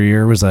particular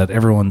year was that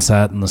everyone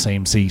sat in the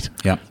same seat.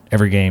 Yeah.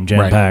 Every game,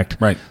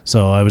 jam-packed. Right.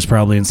 So I was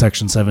probably in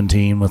section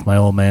 17 with my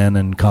old man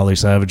and Collie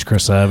Savage,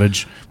 Chris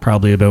Savage,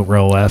 probably about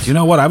row F. You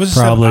know what? I was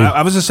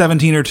a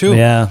 17 or two.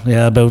 Yeah,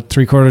 about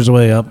 3/4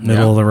 away up,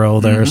 middle of the row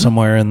there,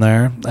 somewhere in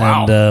there.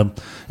 Wow. And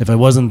if I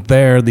wasn't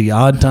there, the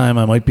odd time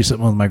I might be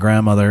sitting with my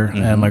grandmother,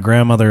 and my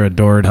grandmother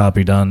adored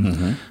Hoppy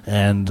Dunn,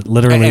 and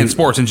literally and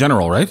sports in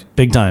general, right?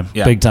 Big time.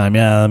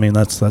 Yeah, I mean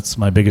that's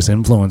my biggest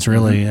influence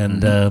really,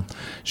 and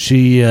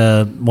she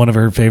one of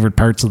her favorite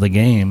parts of the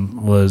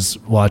game was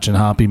watching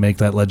Hoppy make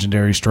that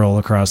legendary stroll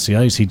across the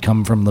ice. He'd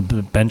come from the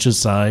benches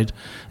side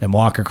and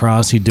walk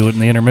across. He'd do it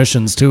in the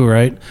intermissions too,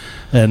 right?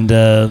 And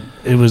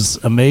it was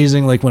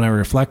amazing. Like when I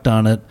reflect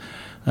on it,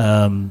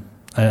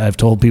 I've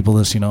told people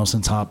this,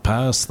 since Hop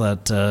passed,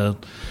 that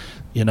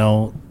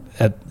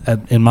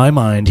in my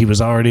mind he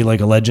was already like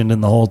a legend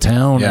in the whole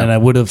town, and I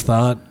would have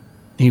thought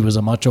he was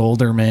a much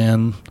older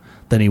man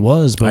than he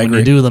was, but when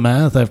you do the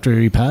math after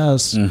he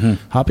passed,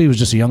 Hoppy was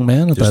just a young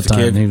man at that time.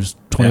 Kid. He was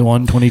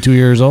 21, 22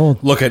 years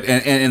old. Look at,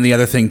 and the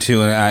other thing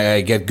too, and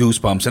I get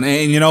goosebumps,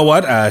 and you know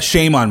what?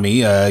 Shame on me,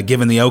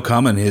 given the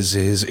outcome and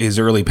his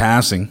early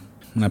passing.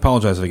 and I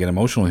apologize if I get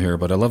emotional here,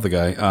 but I love the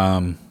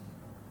guy.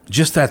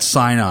 Just that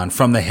sign-on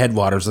from the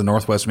headwaters of the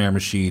Northwest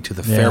Miramichi to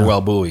the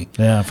farewell buoy.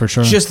 Yeah, for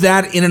sure. Just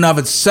that in and of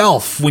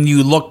itself, when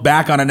you look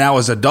back on it now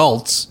as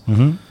adults,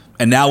 and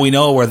now we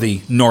know where the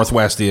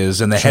Northwest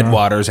is and the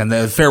headwaters and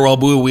the farewell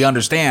buoy, we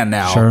understand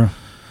now. Sure.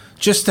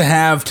 Just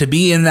to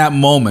be in that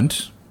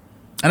moment.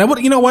 And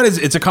you know what?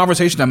 It's a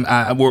conversation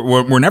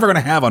we're never going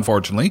to have,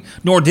 unfortunately,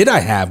 nor did I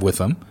have with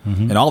him.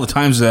 And all the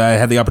times I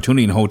had the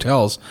opportunity in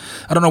hotels,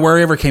 I don't know where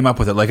he ever came up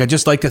with it. Like, I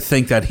just like to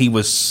think that he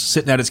was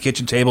sitting at his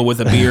kitchen table with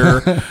a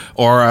beer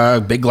or a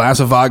big glass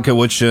of vodka,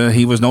 which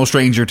he was no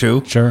stranger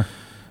to. Sure.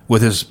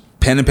 With his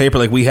pen and paper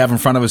like we have in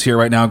front of us here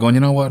right now, going, you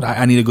know what?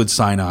 I need a good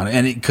sign on.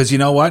 And because you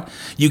know what?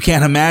 You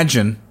can't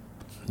imagine...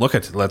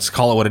 let's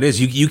call it what it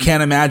is. You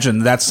can't imagine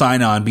that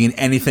sign-on being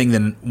anything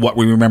than what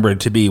we remember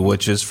it to be,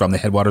 which is from the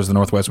headwaters of the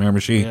Northwest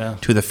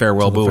Miramichi to the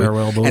farewell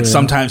buoy. And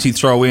sometimes he'd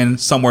throw in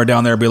somewhere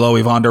down there below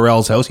Yvonne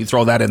Durrell's house. He'd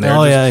throw that in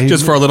there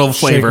just for a little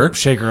flavor.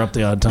 Shake her up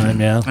the odd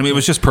time, yeah. I mean, it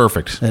was just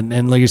perfect.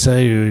 And like you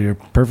say, you're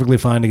perfectly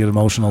fine to get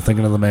emotional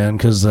thinking of the man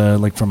because,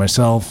 like for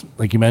myself,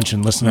 like you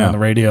mentioned, listening on the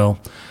radio,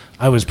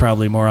 I was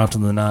probably more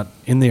often than not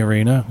in the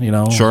arena,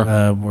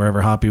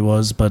 wherever Hoppy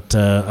was. But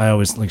I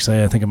always,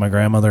 I think of my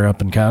grandmother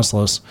up in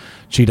Castles.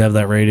 She'd have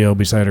that radio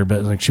beside her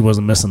bed. Like, she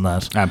wasn't missing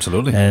that.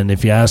 Absolutely. And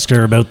if you asked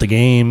her about the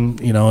game,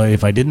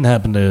 if I didn't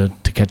happen to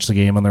catch the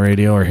game on the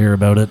radio or hear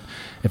about it,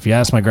 if you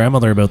asked my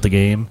grandmother about the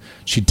game,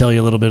 she'd tell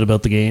you a little bit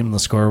about the game. The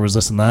score was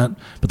this and that.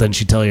 But then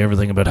she'd tell you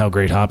everything about how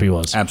great Hoppy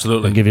was.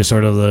 Absolutely. And give you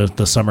sort of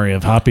the summary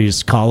of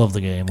Hoppy's call of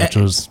the game, which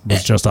was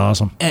just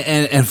awesome.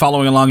 And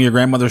following along your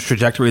grandmother's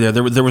trajectory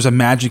there was a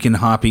magic in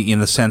Hoppy in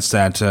the sense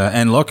that,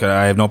 and look,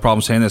 I have no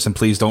problem saying this, and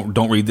please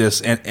don't read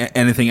this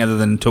anything other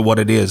than to what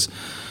it is.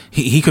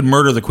 He could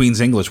murder the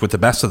Queen's English with the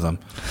best of them,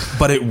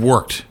 but it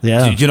worked.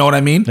 Yeah. Do you know what I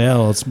mean? Yeah,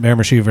 well, it's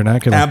Miramichi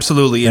vernacular.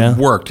 Absolutely, it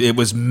worked. It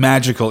was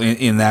magical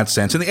in that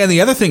sense. And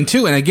the other thing,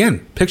 too, and again,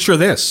 picture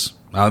this.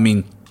 I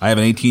mean, I have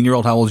an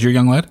 18-year-old. How old is your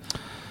young lad?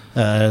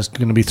 It's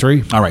going to be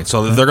 3. All right,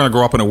 so they're going to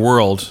grow up in a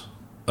world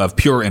of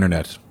pure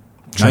internet.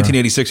 Sure.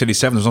 1986,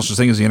 87, there's no such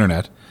thing as the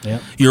internet. Yeah.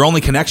 Your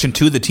only connection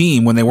to the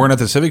team when they weren't at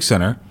the Civic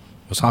Centre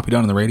was Hoppy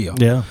Dunn on the radio.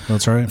 Yeah,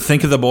 that's right.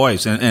 Think of the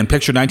boys and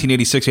picture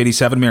 1986,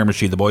 87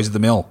 Miramichi, the boys at the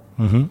mill.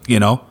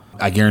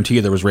 I guarantee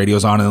you there was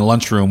radios on in the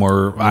lunchroom,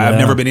 or I've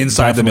never been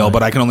inside the mill,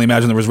 but I can only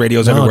imagine there was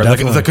radios everywhere,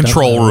 the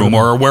control room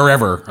or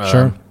wherever.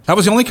 Sure. That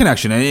was the only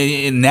connection.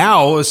 And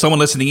now, someone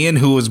listening in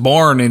who was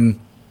born in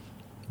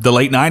the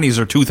late 90s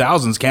or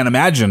 2000s can't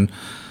imagine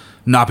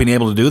not being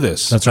able to do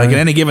this. That's right. Like, at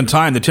any given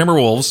time, the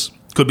Timberwolves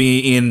could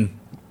be in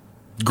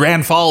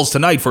Grand Falls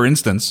tonight, for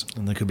instance.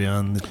 And they could be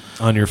on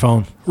your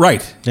phone.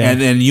 Right. Yeah.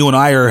 And then you and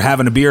I are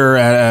having a beer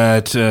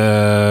at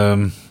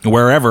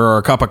wherever, or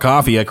a cup of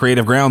coffee at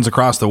Creative Grounds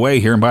across the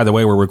way here. And by the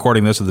way, we're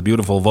recording this at the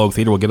beautiful Vogue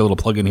Theatre. We'll get a little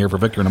plug in here for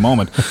Victor in a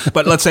moment.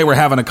 But let's say we're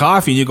having a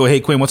coffee and you go, hey,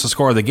 Quinn, what's the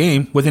score of the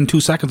game? Within 2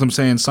 seconds, I'm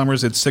saying,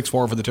 Summers, it's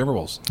 6-4 for the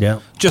Timberwolves.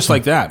 Yeah. Just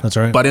like that. That's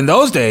right. But in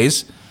those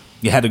days,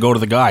 you had to go to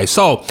the guy.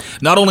 So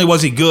not only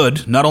was he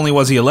good, not only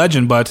was he a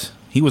legend, but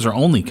he was our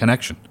only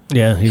connection.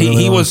 Yeah,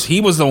 he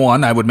was the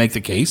one, I would make the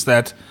case,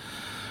 that...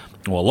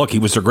 Well, look, he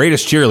was their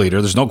greatest cheerleader.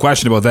 There's no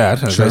question about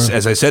that.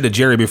 As I said to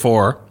Jerry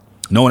before,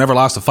 no one ever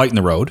lost a fight in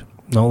the road.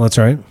 No, that's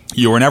right.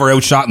 You were never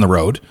outshot in the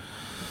road.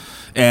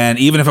 And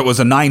even if it was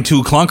a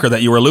 9-2 clunker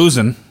that you were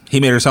losing, he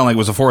made it sound like it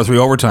was a 4-3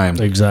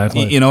 overtime.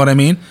 Exactly. You know what I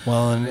mean?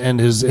 Well, and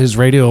his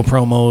radio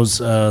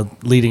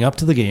promos leading up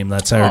to the game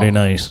that Saturday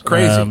night.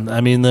 Crazy.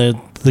 I mean,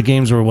 the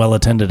games were well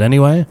attended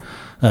anyway.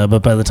 But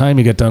by the time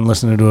you get done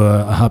listening to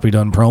a Hoppy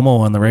Dunn promo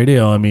on the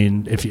radio, I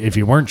mean, if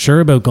you weren't sure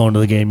about going to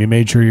the game, you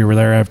made sure you were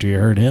there after you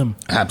heard him.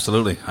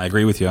 Absolutely. I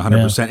agree with you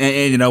 100%. Yeah.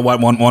 And you know what?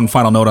 One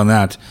final note on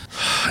that.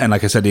 And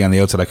like I said to you on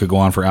the outset, I could go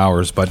on for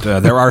hours. But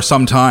there are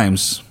some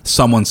times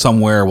someone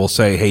somewhere will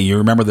say, hey, you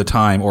remember the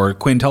time? Or,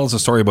 Quinn, tell us a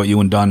story about you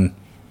and Dunn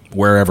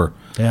wherever.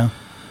 Yeah.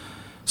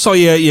 So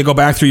you go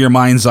back through your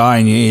mind's eye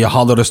and you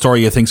haul out a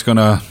story you think's going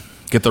to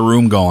get the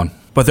room going.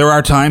 But there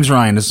are times,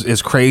 Ryan,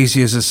 as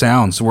crazy as it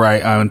sounds, where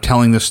I'm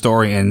telling this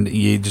story and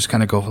you just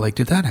kind of go, like,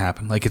 did that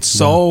happen? Like, it's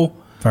so...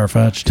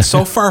 far-fetched. It's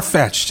so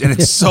far-fetched, and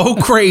it's so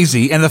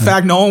crazy. And the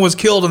fact no one was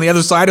killed on the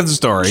other side of the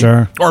story.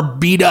 Sure. Or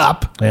beat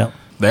up. Yeah.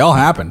 They all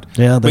happened.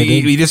 Yeah, they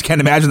did. We just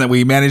can't imagine that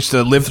we managed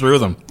to live through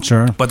them.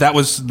 Sure. But that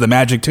was the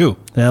magic, too.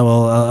 Yeah,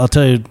 well, I'll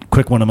tell you a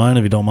quick one of mine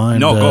if you don't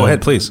mind. No, go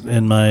ahead, please.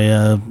 In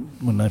my...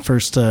 when I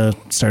first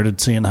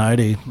started seeing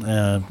Heidi,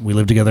 we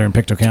lived together in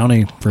Pictou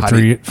County for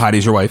 3 years.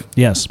 Heidi's your wife?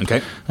 Yes.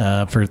 Okay.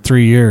 For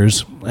 3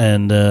 years.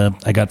 And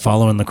I got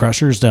following the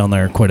Crushers down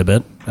there quite a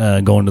bit,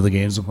 going to the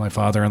games with my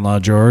father-in-law,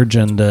 George.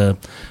 And,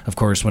 of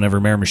course, whenever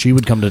Miramichi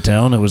would come to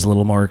town, it was a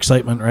little more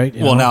excitement, right?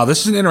 Now,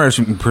 this is an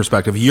interesting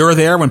perspective. You're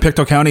there when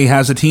Pictou County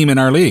has a team in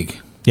our league.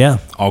 Yeah.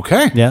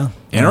 Okay. Yeah.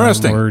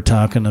 Interesting. We're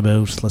talking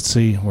about, let's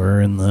see,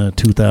 we're in the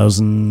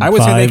 2005. I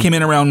would say they came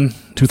in around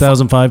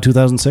 2005,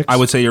 2006. I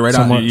would say you're right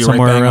somewhere, you're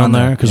somewhere right bang around on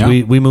there, because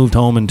we moved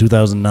home in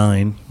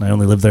 2009. I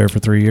only lived there for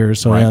 3 years,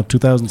 so Right.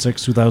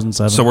 2006,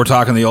 2007. So we're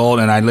talking the old,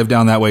 and I lived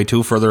down that way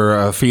too, further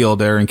afield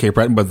there in Cape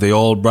Breton, but the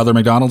old Brother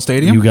McDonald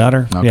Stadium. You got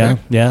her. Okay.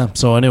 Yeah.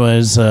 So,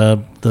 anyways,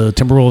 the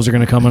Timberwolves are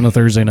going to come on a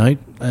Thursday night,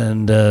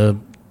 and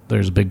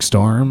there's a big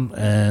storm,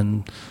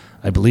 and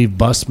I believe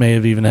bus may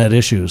have even had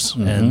issues,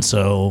 and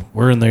so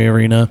we're in the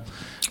arena.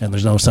 And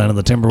there's no sign of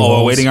the Timberwolves.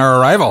 Oh, awaiting our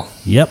arrival.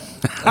 Yep.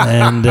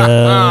 And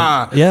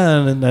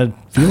and I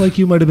feel like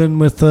you might have been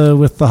with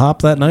the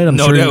Hop that night. I'm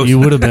No sure doubt. you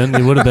would have been.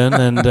 You would have been.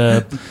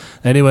 And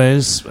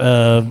anyways,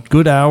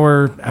 good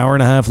hour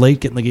and a half late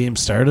getting the game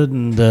started,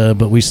 and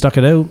but we stuck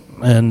it out.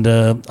 And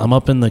I'm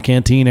up in the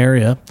canteen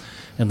area,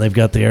 and they've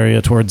got the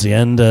area towards the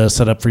end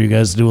set up for you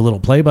guys to do a little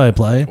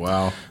play-by-play.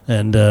 Wow.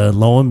 And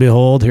lo and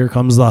behold, here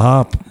comes the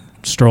Hop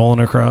strolling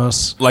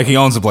across. Like he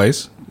owns the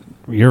place.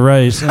 You're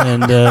right,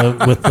 and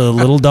with the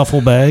little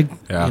duffel bag,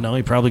 Yeah.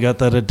 he probably got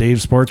that at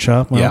Dave's Sports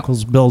Shop, my Yeah.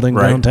 uncle's building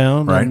Right,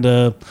 downtown, right.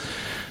 and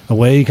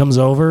away he comes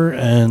over,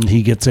 and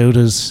he gets out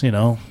his,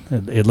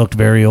 it looked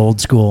very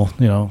old school,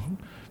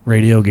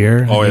 radio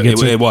gear. Oh, And he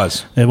gets it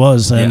was. It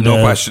was, and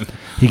no question.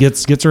 He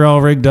gets her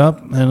all rigged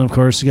up, and of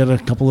course, you got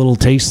a couple little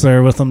tastes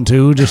there with him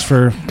too, just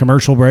for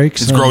commercial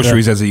breaks. It's And,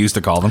 groceries, as they used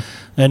to call them.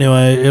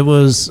 Anyway, it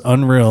was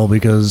unreal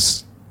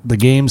because the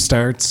game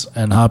starts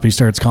and Hoppy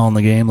starts calling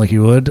the game like he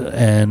would,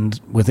 and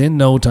within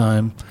no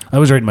time, I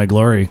was right in my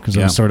glory because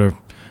I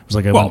was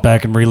like I went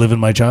back and reliving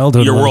my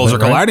childhood. Your a little worlds bit,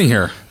 are right? colliding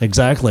here.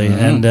 Exactly,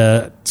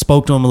 and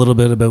spoke to him a little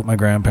bit about my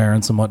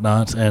grandparents and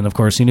whatnot, and of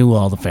course he knew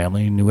all the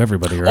family, he knew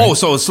everybody, right? Oh,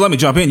 so let me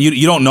jump in.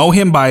 You don't know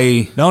him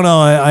by... No,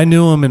 I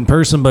knew him in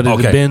person, but it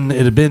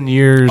had been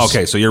years.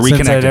 Okay, so you're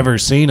since reconnecting. I'd ever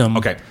seen him.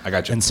 Okay, I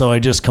got you. And so I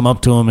just come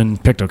up to him in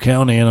Pictou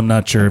County, and I'm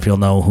not sure if he'll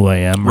know who I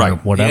am or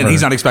whatever. And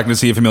he's not expecting to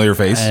see a familiar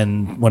face.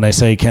 And when I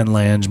say Ken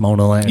Lange,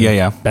 Mona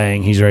Lange,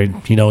 bang, he's right.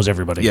 He knows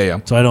everybody.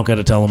 Yeah. So I don't got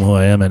to tell him who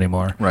I am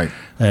anymore. Right.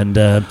 And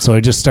so I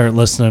just start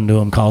listening to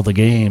him call the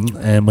game,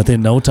 and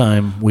within no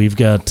time, we've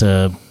got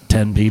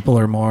 10 people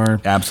or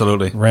more.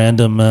 Absolutely.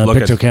 Random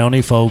Pictou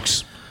County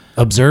folks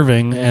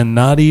observing and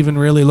not even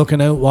really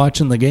looking out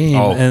watching the game.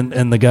 Oh.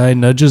 And the guy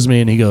nudges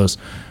me and he goes,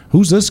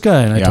 "Who's this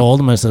guy?" And I told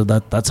him, I said,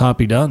 that's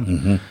Hoppy Dunn.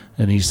 Mm-hmm.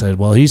 And he said,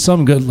 "Well, he's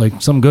some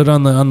good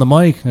on the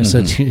mic." I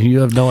said, "You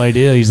have no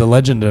idea. He's a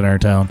legend in our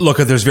town." Look,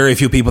 there's very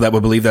few people that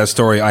would believe that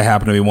story. I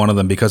happen to be one of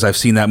them because I've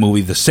seen that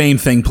movie. The same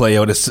thing play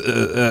out,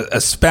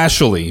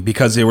 especially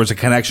because there was a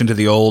connection to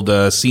the old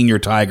Senior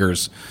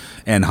Tigers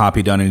and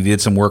Hoppy Dunn, and he did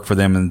some work for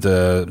them, and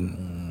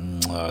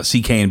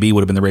CK&B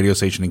would have been the radio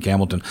station in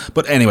Campbellton.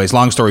 But anyways,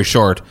 long story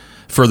short,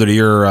 further to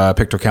your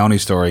Pictou County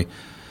story,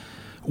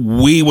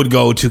 we would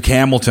go to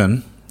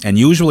Campbellton. And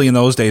usually in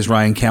those days,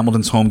 Ryan,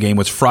 Campbellton's home game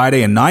was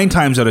Friday, and 9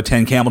 times out of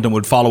 10, Campbellton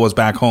would follow us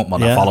back home. Well,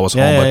 not follow us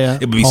home, but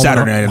it would be home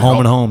Saturday night at home. Home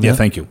and home. Yeah,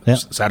 thank you. Yeah.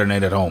 Saturday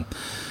night at home.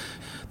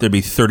 There'd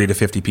be 30 to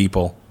 50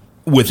 people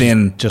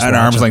within just an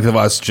watching. arm's length of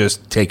us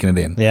just taking it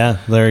in. Yeah,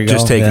 there you go.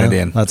 Just taking it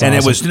in. That's and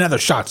awesome. it was another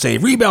shot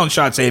save, rebound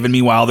shot save, and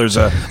meanwhile there's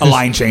a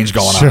line change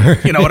going Sure. on.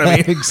 You know what I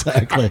mean?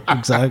 Exactly.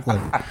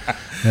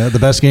 Yeah, the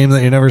best game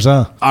that you never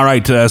saw. All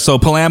right, so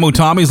Palamu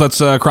Tommies, let's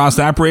cross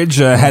that bridge.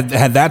 Had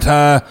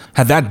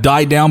that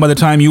died down by the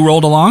time you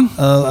rolled along?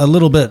 A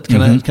little bit.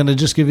 Can I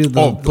just give you the?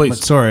 Oh,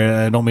 please. Sorry,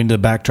 I don't mean to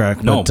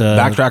backtrack. No, but,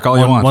 backtrack all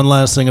you want. One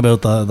last thing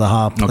about the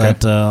Hop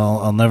that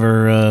I'll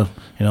never.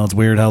 It's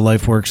weird how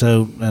life works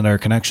out and our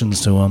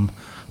connections to him.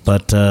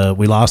 But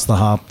we lost the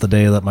Hop the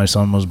day that my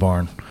son was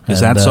born.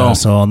 Is that so?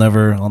 So I'll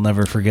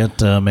never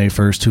forget May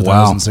 1st,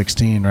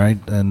 2016. Wow. Right,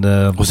 and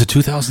was it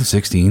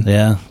 2016?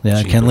 Yeah.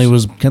 Jeepers.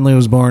 Kenley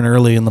was born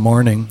early in the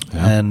morning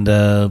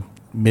and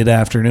mid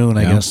afternoon.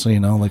 I guess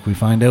like we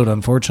find out,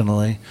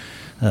 unfortunately.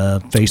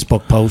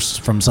 Facebook posts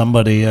from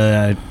somebody.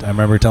 I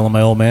remember telling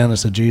my old man, I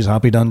said, "Geez,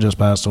 Hoppy Dunn just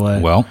passed away."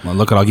 Well,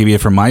 look, I'll give you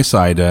it from my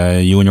side.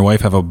 You and your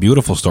wife have a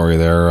beautiful story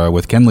there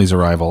with Kenley's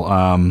arrival.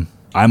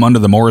 I'm under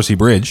the Morrissey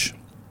Bridge.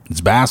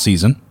 It's bass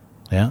season.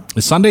 Yeah.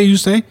 It's Sunday, you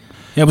say?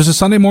 Yeah, it was a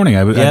Sunday morning,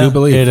 I do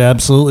believe. It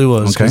absolutely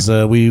was, Okay.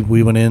 because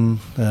we went in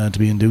to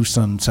be induced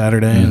on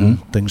Saturday, and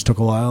things took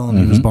a while, and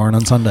he was born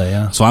on Sunday,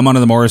 yeah. So I'm under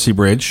the Morrissey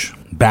Bridge,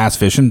 bass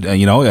fishing,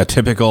 a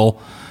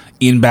typical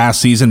in bass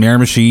season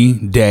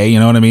Miramichi day, you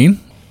know what I mean?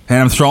 And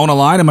I'm throwing a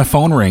line and my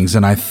phone rings,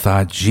 and I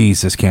thought,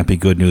 geez, this can't be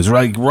good news.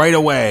 Right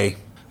away,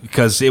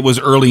 because it was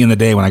early in the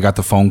day when I got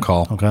the phone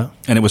call. Okay.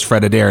 And it was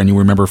Fred Adair, and you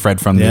remember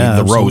Fred from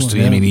the roast.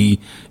 Yeah. I mean,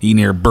 he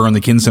near burned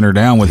the Kinsener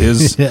down with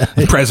his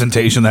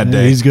presentation that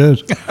day. He's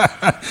good.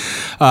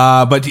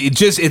 But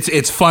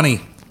it's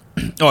funny.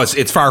 Oh,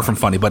 it's far from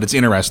funny, but it's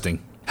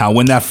interesting how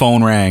when that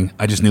phone rang,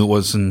 I just knew it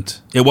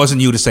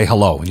wasn't you to say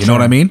hello. You know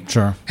what I mean?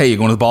 Sure. Hey, you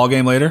going to the ball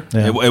game later?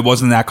 Yeah. It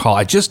wasn't that call.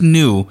 I just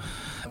knew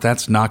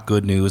that's not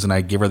good news, and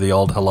I give her the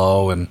old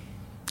hello, and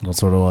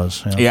That's what it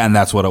was. yeah, and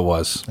that's what it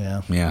was.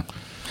 Yeah.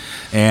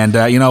 And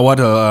you know what?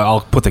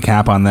 I'll put the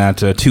cap on that.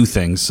 2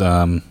 things.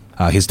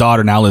 His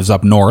daughter now lives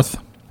up north,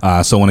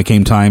 So when it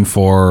came time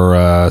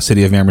for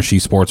City of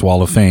Miramichi Sports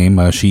Wall of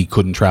Fame, she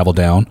couldn't travel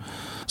down.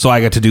 So I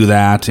got to do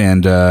that,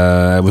 and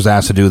I was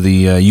asked to do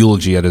the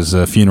eulogy at his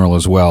funeral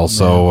as well.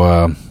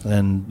 So,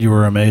 and you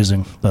were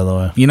amazing, by the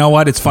way. You know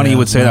what? It's funny you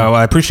would say that.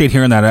 I appreciate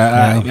hearing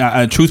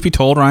that. Truth be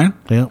told, Ryan,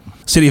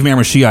 City of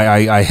Miramichi,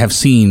 I have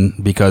seen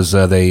because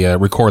they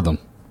record them.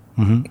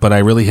 Mm-hmm. But I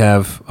really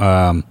have.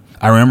 I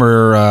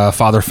remember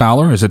Father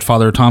Fowler. Is it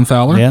Father Tom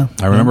Fowler? Yeah.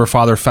 I remember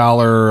Father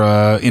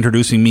Fowler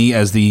introducing me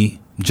as the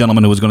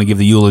gentleman who was going to give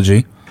the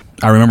eulogy.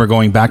 I remember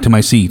going back to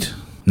my seat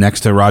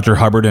next to Roger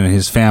Hubbard and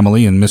his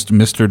family, and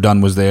Mr.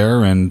 Dunn was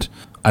there, and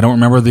I don't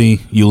remember the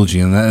eulogy,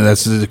 and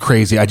that's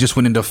crazy. I just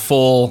went into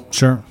full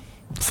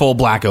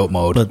blackout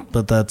mode.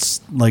 But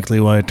that's likely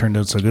why it turned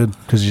out so good,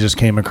 because you just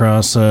came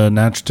across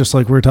just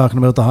like we're talking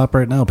about the Hop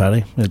right now,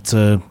 Patty. It's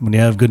when you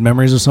have good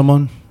memories of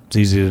someone, it's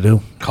easy to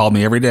do. Called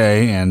me every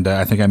day, and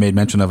I think I made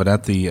mention of it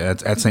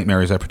at St.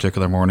 Mary's that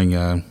particular morning.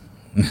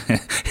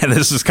 And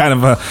this is kind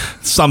of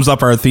sums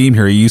up our theme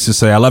here. He used to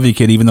say, "I love you,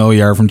 kid, even though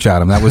you are from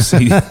Chatham." That was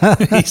he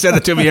said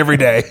it to me every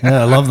day.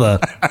 Yeah, I love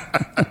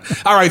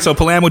that. All right, so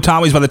Palamu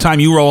Tommies, by the time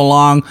you roll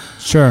along,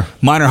 sure,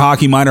 minor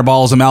hockey, minor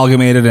balls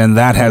amalgamated, and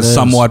that has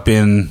somewhat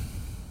been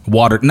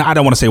watered. No, I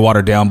don't want to say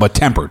watered down, but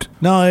tempered.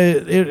 No,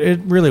 it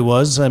really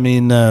was. I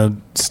mean,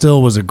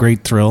 still was a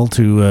great thrill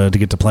to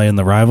get to play in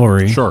the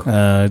rivalry. Sure.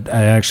 I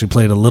actually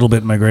played a little bit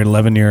in my grade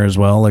 11 year as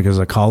well, like as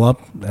a call-up,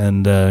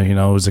 and, it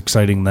was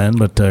exciting then.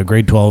 But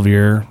grade 12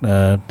 year,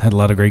 had a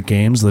lot of great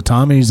games. The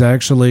Tommies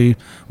actually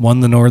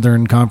won the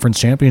Northern Conference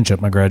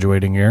Championship my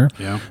graduating year.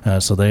 Yeah.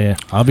 So they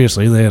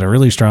had a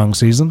really strong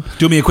season.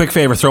 Do me a quick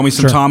favor. Throw me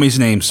some Tommies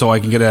names so I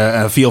can get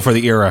a feel for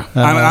the era.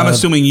 I'm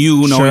assuming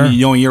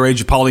knowing your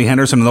age, Paulie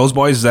Henderson and those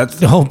boys, is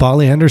that... Oh,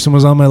 Paulie Henderson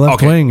was on my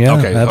left wing, yeah,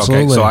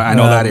 absolutely. Okay, so I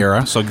know that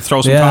era. So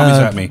throw some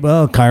Tommies at me.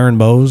 Well, Kyron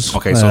Bowes.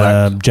 Okay,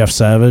 so Jeff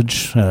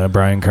Savage,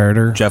 Brian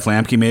Carter. Jeff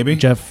Lampke, maybe?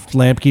 Jeff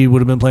Lampke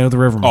would have been playing with the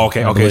Rivermen. Oh,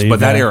 okay, but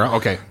that era,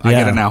 okay. I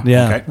get it now.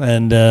 Yeah, okay.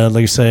 And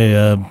like you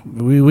say,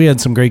 we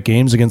had some great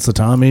games against the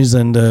Tommies,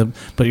 and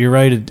but you're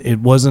right,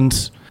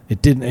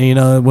 it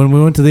didn't, when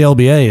we went to the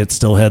LBA, it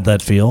still had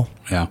that feel.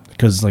 Yeah.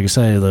 Because, like you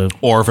say,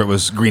 or if it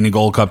was Green and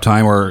Gold Cup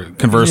time, or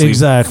conversely,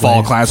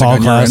 Fall Classic. Fall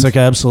Classic,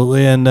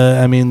 absolutely. And,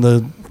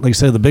 like you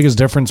say, the biggest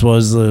difference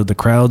was the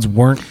crowds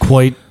weren't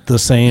quite the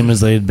same as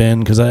they had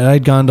been, because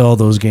I'd gone to all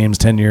those games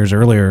 10 years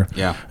earlier.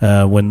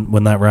 Yeah.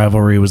 When that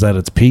rivalry was at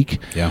its peak.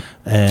 Yeah.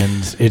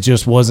 And it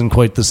just wasn't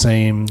quite the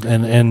same.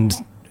 And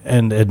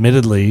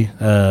admittedly,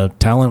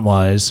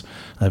 talent-wise,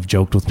 I've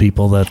joked with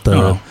people that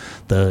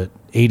the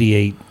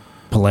 88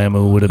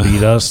 Palamu would have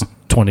beat us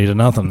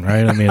 20-0,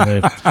 right? I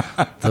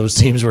mean, those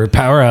teams were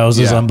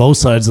powerhouses on both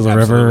sides of the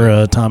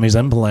river, Tommies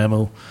and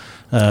Palamu.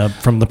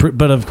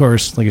 But of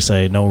course, like you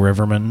say, no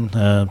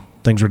Rivermen.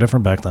 Things were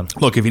different back then.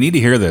 Look, if you need to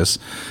hear this,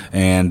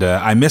 and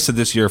I missed it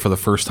this year for the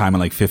first time in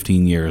like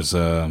 15 years.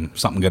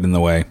 Something got in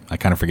the way. I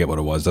kind of forget what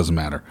it was. Doesn't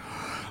matter.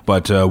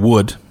 But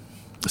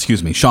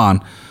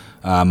Sean,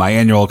 my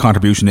annual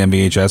contribution to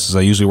MVHS is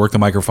I usually work the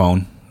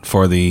microphone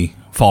for the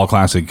Fall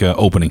Classic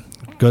opening.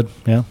 Good,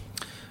 yeah.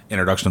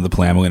 Introduction of the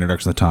Palamu,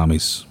 introduction of the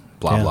Tommies,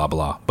 blah,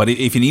 blah. But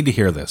if you need to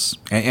hear this,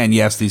 and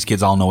yes, these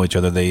kids all know each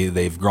other.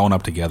 They've grown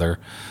up together.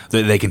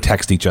 They can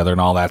text each other and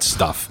all that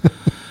stuff.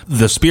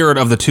 The spirit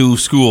of the two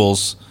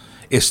schools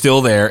is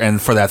still there.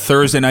 And for that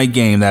Thursday night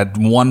game, that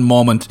one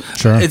moment,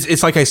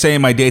 it's like I say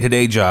in my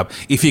day-to-day job.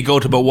 If you go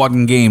to but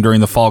one game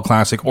during the Fall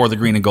Classic or the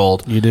Green and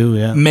Gold, you do,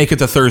 yeah. Make it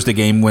the Thursday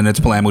game when it's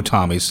Palamu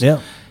Tommies.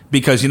 Yeah.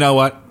 Because you know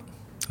what?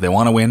 They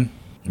want to win.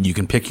 You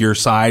can pick your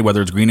side,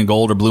 whether it's green and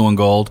gold or blue and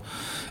gold.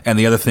 And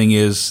the other thing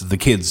is the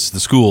kids, the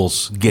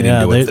schools get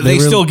into it. They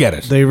still get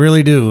it. They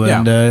really do.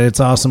 And it's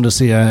awesome to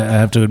see. I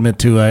have to admit,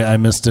 too, I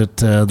missed it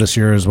this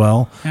year as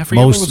well. Yeah,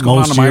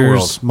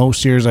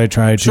 Most years I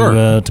try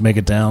to make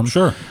it down.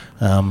 Sure.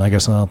 I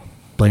guess I'll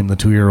blame the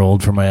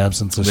 2-year-old for my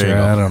absence this year.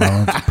 I don't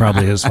know. It's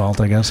probably his fault,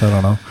 I guess. I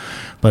don't know.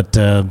 But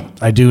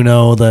I do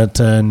know that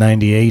in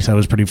 98, I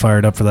was pretty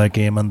fired up for that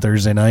game on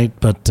Thursday night.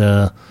 But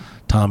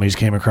Tommies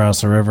came across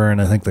the river, and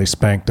I think they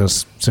spanked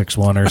us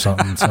 6-1 or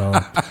something. So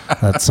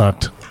that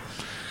sucked.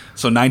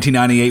 So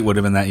 1998 would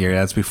have been that year.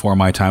 That's before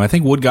my time. I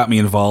think Wood got me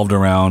involved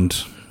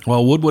around...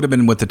 Well, Wood would have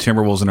been with the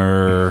Timberwolves in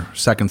her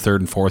second,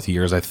 third, and fourth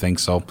years, I think.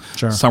 So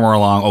somewhere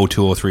along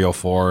 02, 03,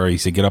 04, he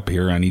said, get up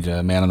here. I need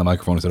a man on the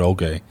microphone. I said,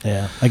 okay.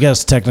 Yeah. I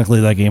guess technically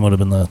that game would have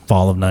been the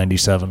fall of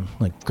 97,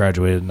 like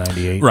graduated in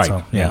 98. Right.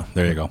 So, yeah,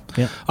 there you go.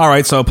 Yeah. All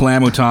right, so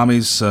Palamu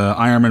Tommies,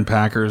 Ironmen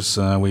Packers.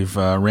 We've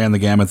ran the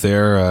gamut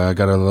there.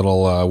 Got a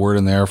little word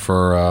in there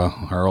for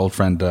our old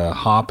friend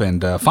Hop.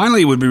 And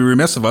finally, it would be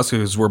remiss of us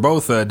because we're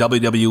both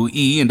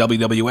WWE and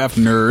WWF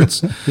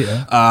nerds.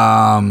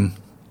 Yeah.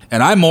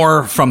 And I'm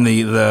more from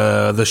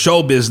the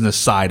show business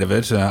side of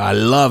it. I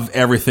love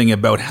everything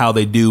about how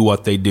they do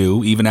what they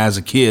do, even as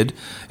a kid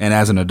and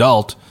as an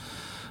adult.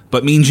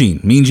 But Mean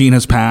Gene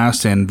has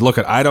passed. And look,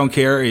 I don't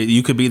care.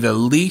 You could be the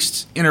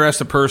least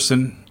interested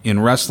person in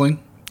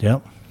wrestling.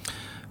 Yep.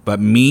 But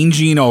Mean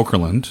Gene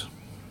Okerlund,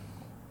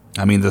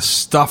 I mean, the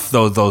stuff,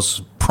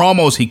 those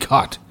promos he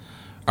cut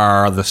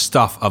are the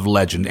stuff of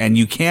legend. And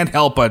you can't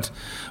help but,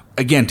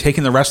 again,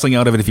 taking the wrestling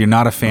out of it, if you're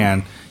not a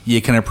fan,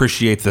 you can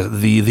appreciate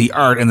the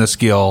art and the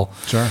skill.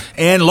 Sure.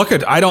 And look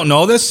at, I don't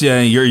know this.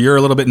 You're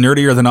a little bit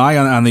nerdier than I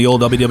on the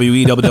old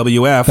WWE,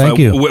 WWF. Thank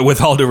you.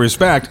 With all due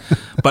respect.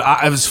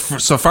 But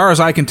so far as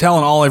I can tell,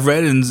 and all I've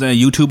read, and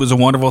YouTube is a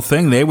wonderful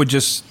thing, they would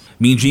just...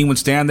 Mean Gene would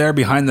stand there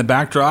behind the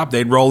backdrop.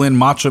 They'd roll in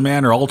Macho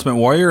Man or Ultimate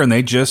Warrior, and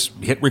they'd just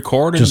hit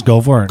record and just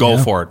go for it. Go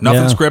for it.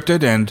 Nothing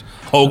scripted, and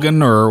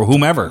Hogan or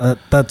whomever.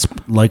 That's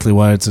likely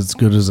why it's as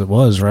good as it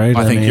was, right?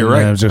 I think you're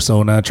right. It was just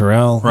so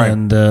natural. Right.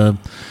 And,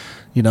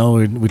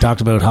 we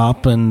talked about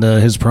Hop and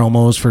his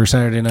promos for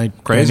Saturday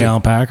Night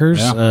Gagnon Packers.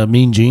 Yeah.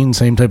 Mean Gene,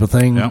 same type of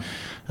thing.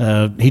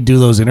 Yeah. He'd do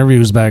those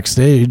interviews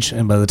backstage,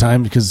 and by the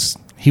time, because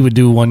he would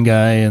do one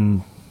guy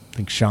and... I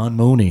think Sean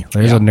Mooney.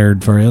 There's a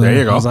nerd for you. There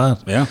you go. How's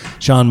that? Yeah.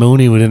 Sean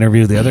Mooney would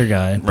interview the other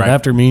guy. But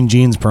after Mean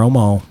Gene's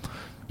promo,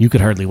 you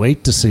could hardly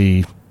wait to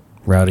see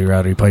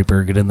Rowdy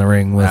Piper get in the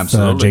ring with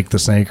Jake the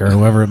Snake or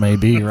whoever it may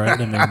be, right?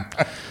 I mean,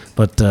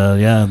 but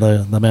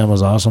the man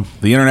was awesome.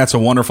 The internet's a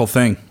wonderful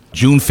thing.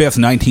 June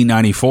 5th,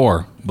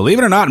 1994. Believe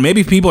it or not,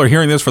 maybe people are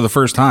hearing this for the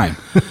first time.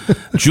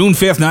 June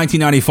 5th,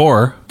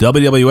 1994,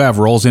 WWF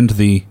rolls into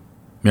the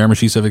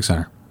Miramichi Civic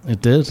Centre. It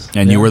did.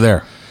 And you were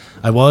there.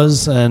 I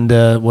was, and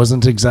it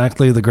wasn't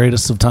exactly the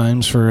greatest of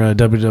times for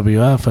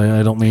WWF.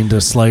 I don't mean to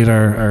slight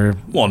our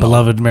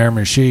beloved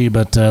Miramichi,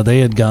 but they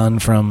had gone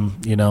from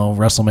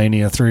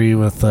WrestleMania 3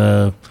 with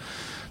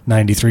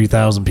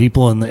 93,000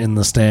 people in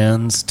the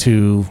stands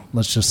to,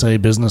 let's just say,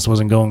 business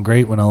wasn't going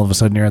great when all of a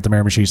sudden you're at the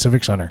Miramichi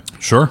Civic Centre.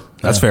 Sure,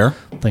 that's fair.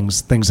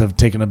 Things have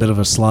taken a bit of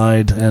a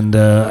slide, and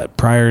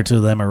prior to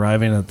them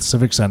arriving at the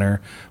Civic Centre,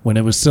 when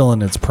it was still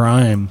in its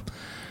prime,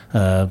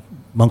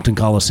 Moncton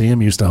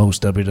Coliseum used to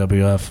host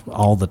WWF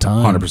all the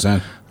time.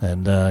 100%.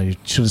 And you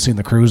should have seen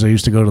the crews I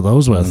used to go to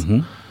those with. Mm-hmm.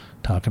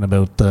 Talking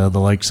about the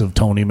likes of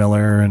Tony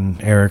Miller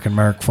and Eric and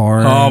Mark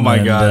Foran. Oh,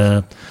 my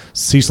God.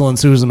 Cecil and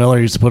Susan Miller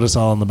used to put us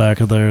all in the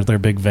back of their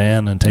big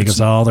van and take us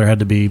all. There had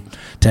to be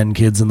 10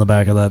 kids in the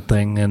back of that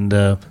thing,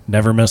 and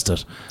never missed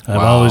it.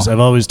 Wow. I've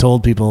always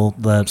told people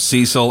that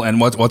Cecil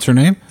and what's her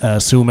name?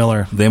 Sue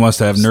Miller. They must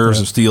have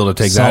nerves of steel to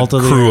take that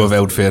crew of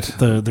outfit.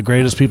 The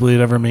greatest people you'd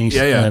ever meet.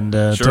 Yeah.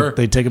 And sure.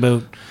 They'd take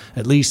about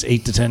at least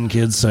 8 to 10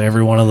 kids to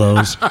every one of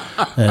those.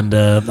 And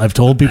I've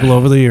told people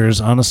over the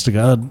years, honest to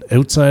God,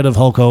 outside of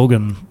Hulk Hogan,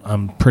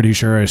 I'm pretty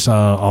sure I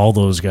saw all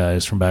those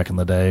guys from back in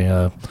the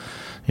day.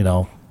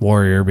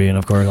 Warrior being,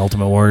 of course,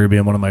 Ultimate Warrior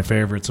being one of my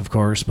favorites, of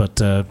course, but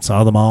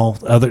saw them all.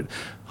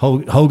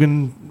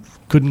 Hogan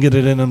couldn't get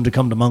it in him to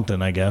come to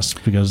Moncton, I guess,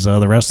 because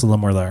the rest of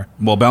them were there.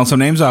 Well, bounce some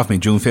names off me.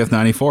 June 5th,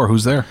 94.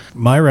 Who's there?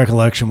 My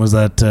recollection was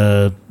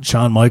that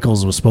Shawn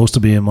Michaels was supposed to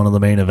be in one of the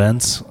main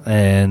events,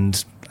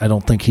 and I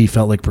don't think he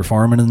felt like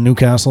performing in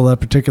Newcastle that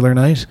particular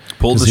night.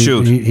 Pulled the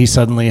chute. He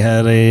suddenly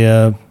had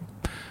a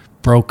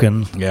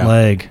broken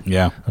leg.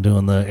 Yeah. I'm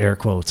doing the air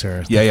quotes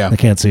here. Yeah. They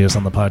can't see us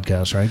on the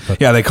podcast, right? But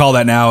they call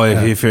that now,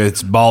 if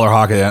it's ball or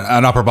hockey,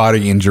 an upper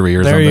body injury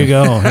or something. There you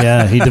go.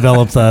 Yeah, he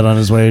developed that on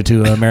his way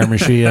to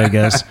Miramichi, I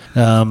guess.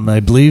 I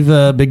believe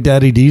Big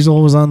Daddy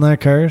Diesel was on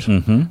that card,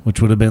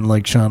 which would have been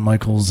like Shawn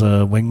Michaels'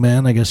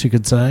 wingman, I guess you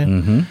could say.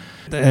 Mm-hmm.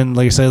 And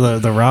like I say,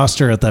 the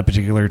roster at that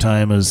particular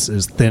time is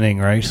thinning,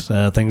 right?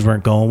 Things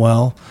weren't going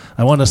well.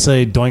 I want to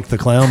say Doink the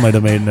Clown might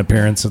have made an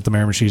appearance at the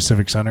Miramichi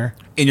Civic Centre.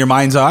 In your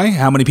mind's eye,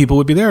 how many people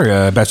would be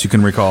there? Best you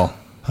can recall.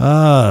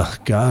 That's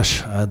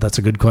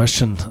a good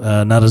question.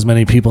 Not as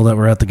many people that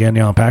were at the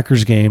Gagnon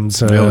Packers games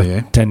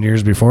 10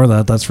 years before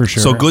that, that's for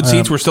sure. So good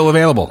seats were still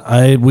available?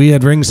 We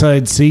had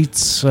ringside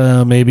seats,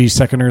 maybe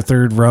second or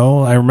third row.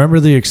 I remember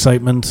the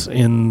excitement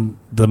in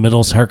the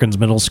Harkins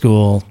Middle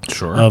School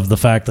of the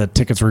fact that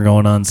tickets were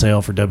going on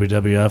sale for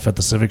WWF at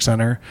the Civic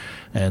Centre.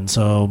 And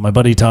so my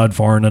buddy Todd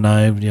Foran and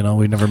I,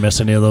 we never miss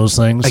any of those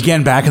things.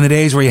 Again, back in the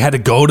days where you had to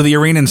go to the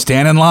arena and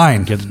stand in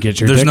line. Get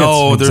your there's tickets.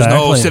 No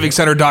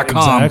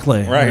CivicCenter.com.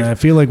 Exactly. Right. I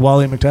feel like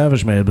Wally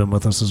McTavish may have been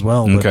with us as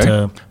well.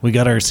 But we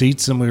got our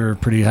seats and we were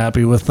pretty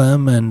happy with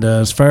them. And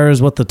as far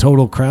as what the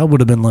total crowd would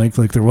have been like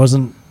there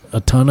wasn't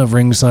a ton of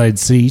ringside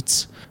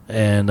seats.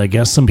 And I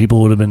guess some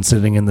people would have been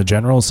sitting in the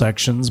general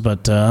sections,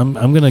 but I'm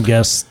going to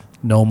guess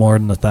no more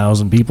than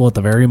 1,000 people at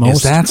the very most.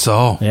 Is that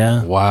so?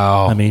 Yeah.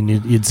 Wow. I mean,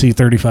 you'd see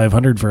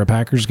 3,500 for a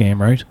Packers game,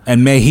 right?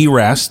 And may he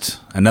rest.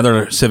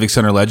 Another Civic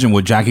Centre legend.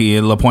 Would Jackie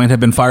LaPointe have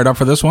been fired up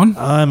for this one?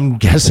 I'm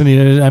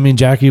guessing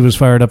Jackie was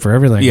fired up for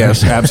everything.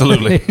 Yes, right?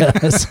 Absolutely.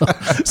 So,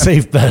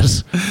 safe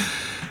bet.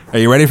 Are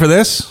you ready for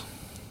this?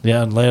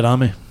 Yeah, lay it on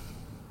me.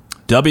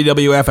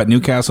 WWF at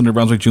Newcastle, New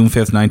Brunswick, June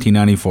 5th,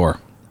 1994.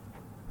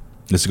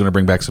 This is going to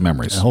bring back some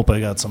memories. I hope I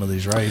got some of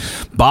these right.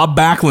 Bob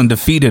Backlund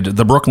defeated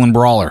the Brooklyn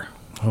Brawler.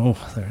 Oh,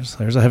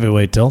 there's a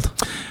heavyweight tilt.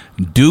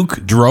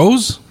 Duke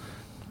Droz?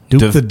 The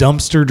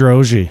Dumpster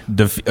Drozy.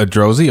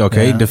 Drozy,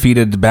 okay. Yeah.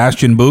 Defeated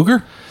Bastion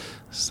Booger.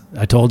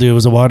 I told you it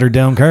was a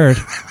watered-down card.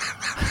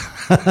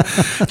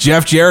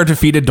 Jeff Jarrett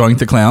defeated Doink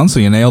the Clown, so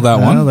you nailed that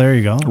one. Oh, there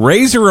you go.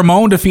 Razor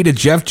Ramon defeated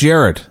Jeff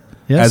Jarrett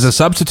as a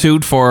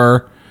substitute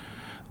for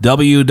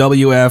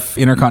WWF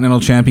Intercontinental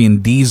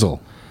Champion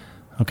Diesel.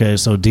 Okay,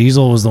 so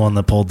Diesel was the one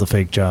that pulled the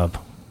fake job.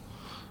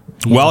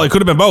 Well, it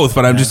could have been both,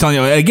 but I'm just telling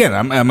you, again,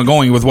 I'm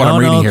going with what I'm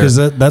reading here. because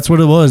that's what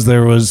it was.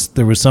 There was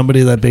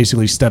somebody that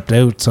basically stepped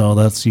out,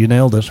 so you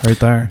nailed it right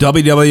there.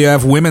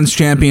 WWF Women's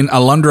Champion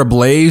Alundra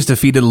Blaze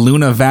defeated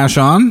Luna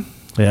Vachon.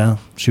 Yeah,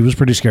 she was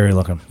pretty scary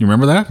looking. You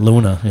remember that?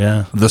 Luna,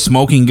 yeah. The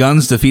Smoking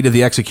Guns defeated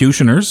the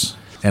Executioners,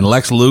 and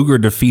Lex Luger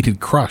defeated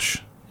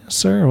Crush.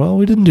 Sir, well,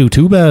 we didn't do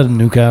too bad in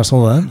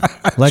Newcastle then.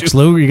 Lex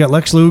Luger, you got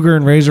Lex Luger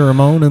and Razor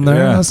Ramon in there.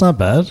 Yeah. That's not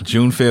bad.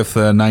 June 5th,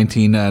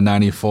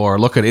 1994.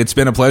 Look, it's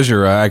been a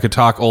pleasure. I could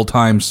talk old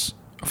times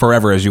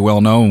forever, as you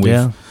well know.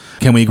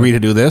 Can we agree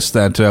to do this,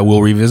 that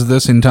we'll revisit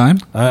this in time?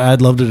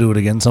 I'd love to do it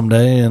again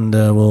someday, and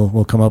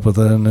we'll come up with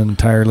an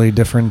entirely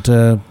different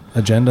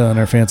agenda on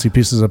our fancy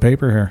pieces of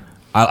paper here.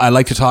 I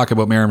like to talk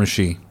about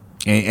Miramichi.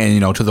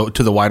 And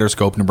to the wider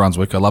scope, New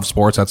Brunswick. I love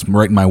sports. That's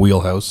right in my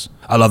wheelhouse.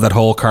 I love that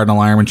whole Cardinal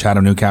Ironmen,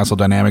 Chatham, Newcastle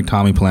dynamic.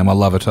 Tommy Plem, I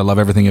love it. I love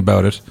everything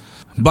about it.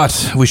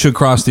 But we should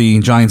cross the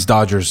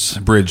Giants-Dodgers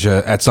bridge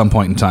at some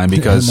point in time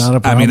because,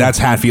 that's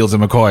Hatfields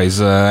and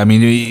McCoys.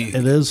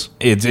 It is.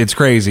 It's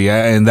crazy,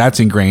 and that's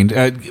ingrained.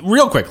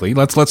 Real quickly,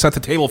 let's set the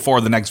table for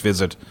the next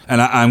visit.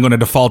 And I'm going to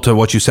default to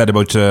what you said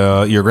about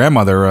your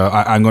grandmother.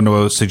 I'm going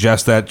to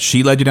suggest that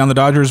she led you down the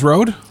Dodgers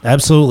road?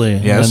 Absolutely.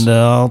 Yes. And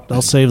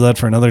I'll save that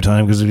for another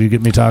time because if you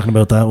get me talking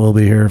about that, we'll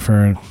be here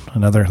for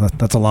another.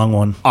 That's a long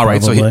one. All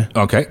right.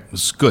 Okay.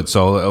 It's good.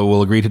 So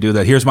we'll agree to do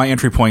that. Here's my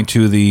entry point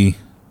to the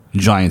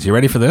Giants. You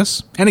ready for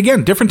this? And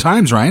again, different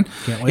times, Ryan.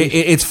 Can't wait.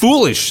 It's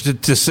foolish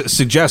to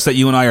suggest that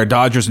you and I are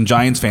Dodgers and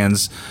Giants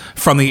fans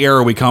from the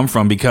era we come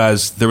from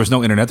because there was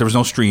no internet, there was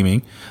no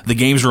streaming. The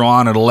games were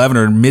on at 11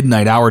 or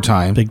midnight our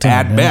time. Big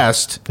time, at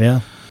best. Yeah.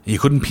 You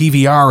couldn't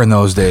PVR in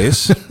those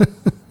days.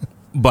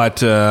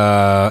 But,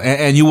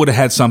 and you would have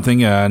had something,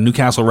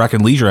 Newcastle Rec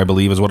and Leisure, I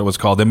believe is what it was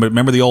called then. But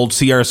remember the old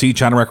CRC,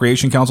 China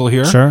Recreation Council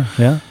here? Sure,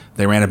 yeah.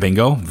 They ran a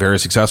bingo, very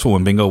successful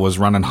when bingo was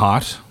running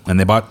hot, and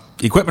they bought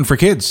equipment for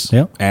kids.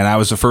 Yep. And I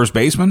was the first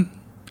baseman,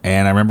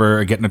 and I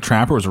remember getting a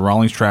trapper. It was a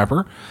Rawlings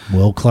trapper.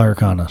 Will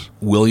Clark on it.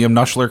 William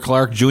Nushler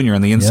Clark Jr.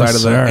 on the inside of the...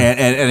 Sir.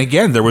 And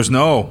again, there was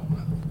no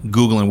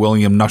Googling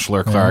William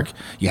Nushler Clark. Yeah.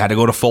 You had to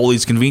go to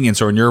Foley's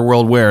Convenience or in your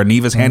world where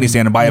Neva's Handy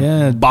Stand and buy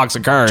a box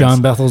of cards.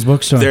 John Bethel's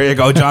Bookstore. There you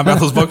go, John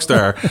Bethel's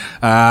Bookstore.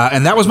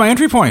 And that was my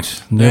entry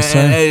point. Yes,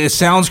 sir. It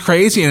sounds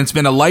crazy, and it's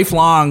been a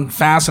lifelong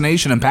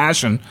fascination and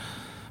passion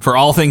for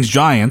all things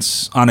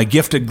Giants on a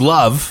gifted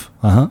glove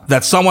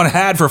that someone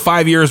had for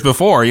 5 years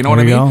before. You know what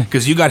I mean?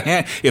 Because you got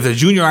if the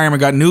junior Ironman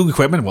got new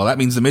equipment, well, that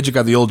means the midget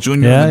got the old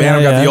junior, and the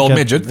bantam got the old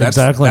midget. That's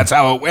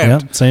how it went.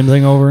 Yeah, same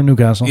thing over in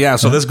Newcastle. Yeah,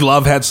 so this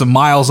glove had some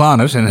miles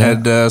on it and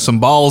had some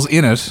balls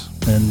in it,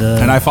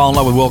 and I fall in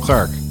love with Will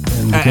Clark.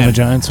 And became a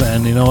Giants fan.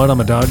 And you know what? I'm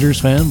a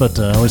Dodgers fan, but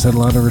I always had a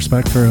lot of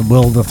respect for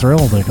Will the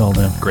Thrill, they called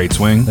him. Great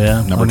swing.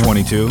 Yeah. Number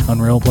 22.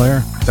 Unreal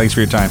player. Thanks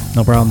for your time.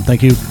 No problem.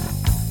 Thank you.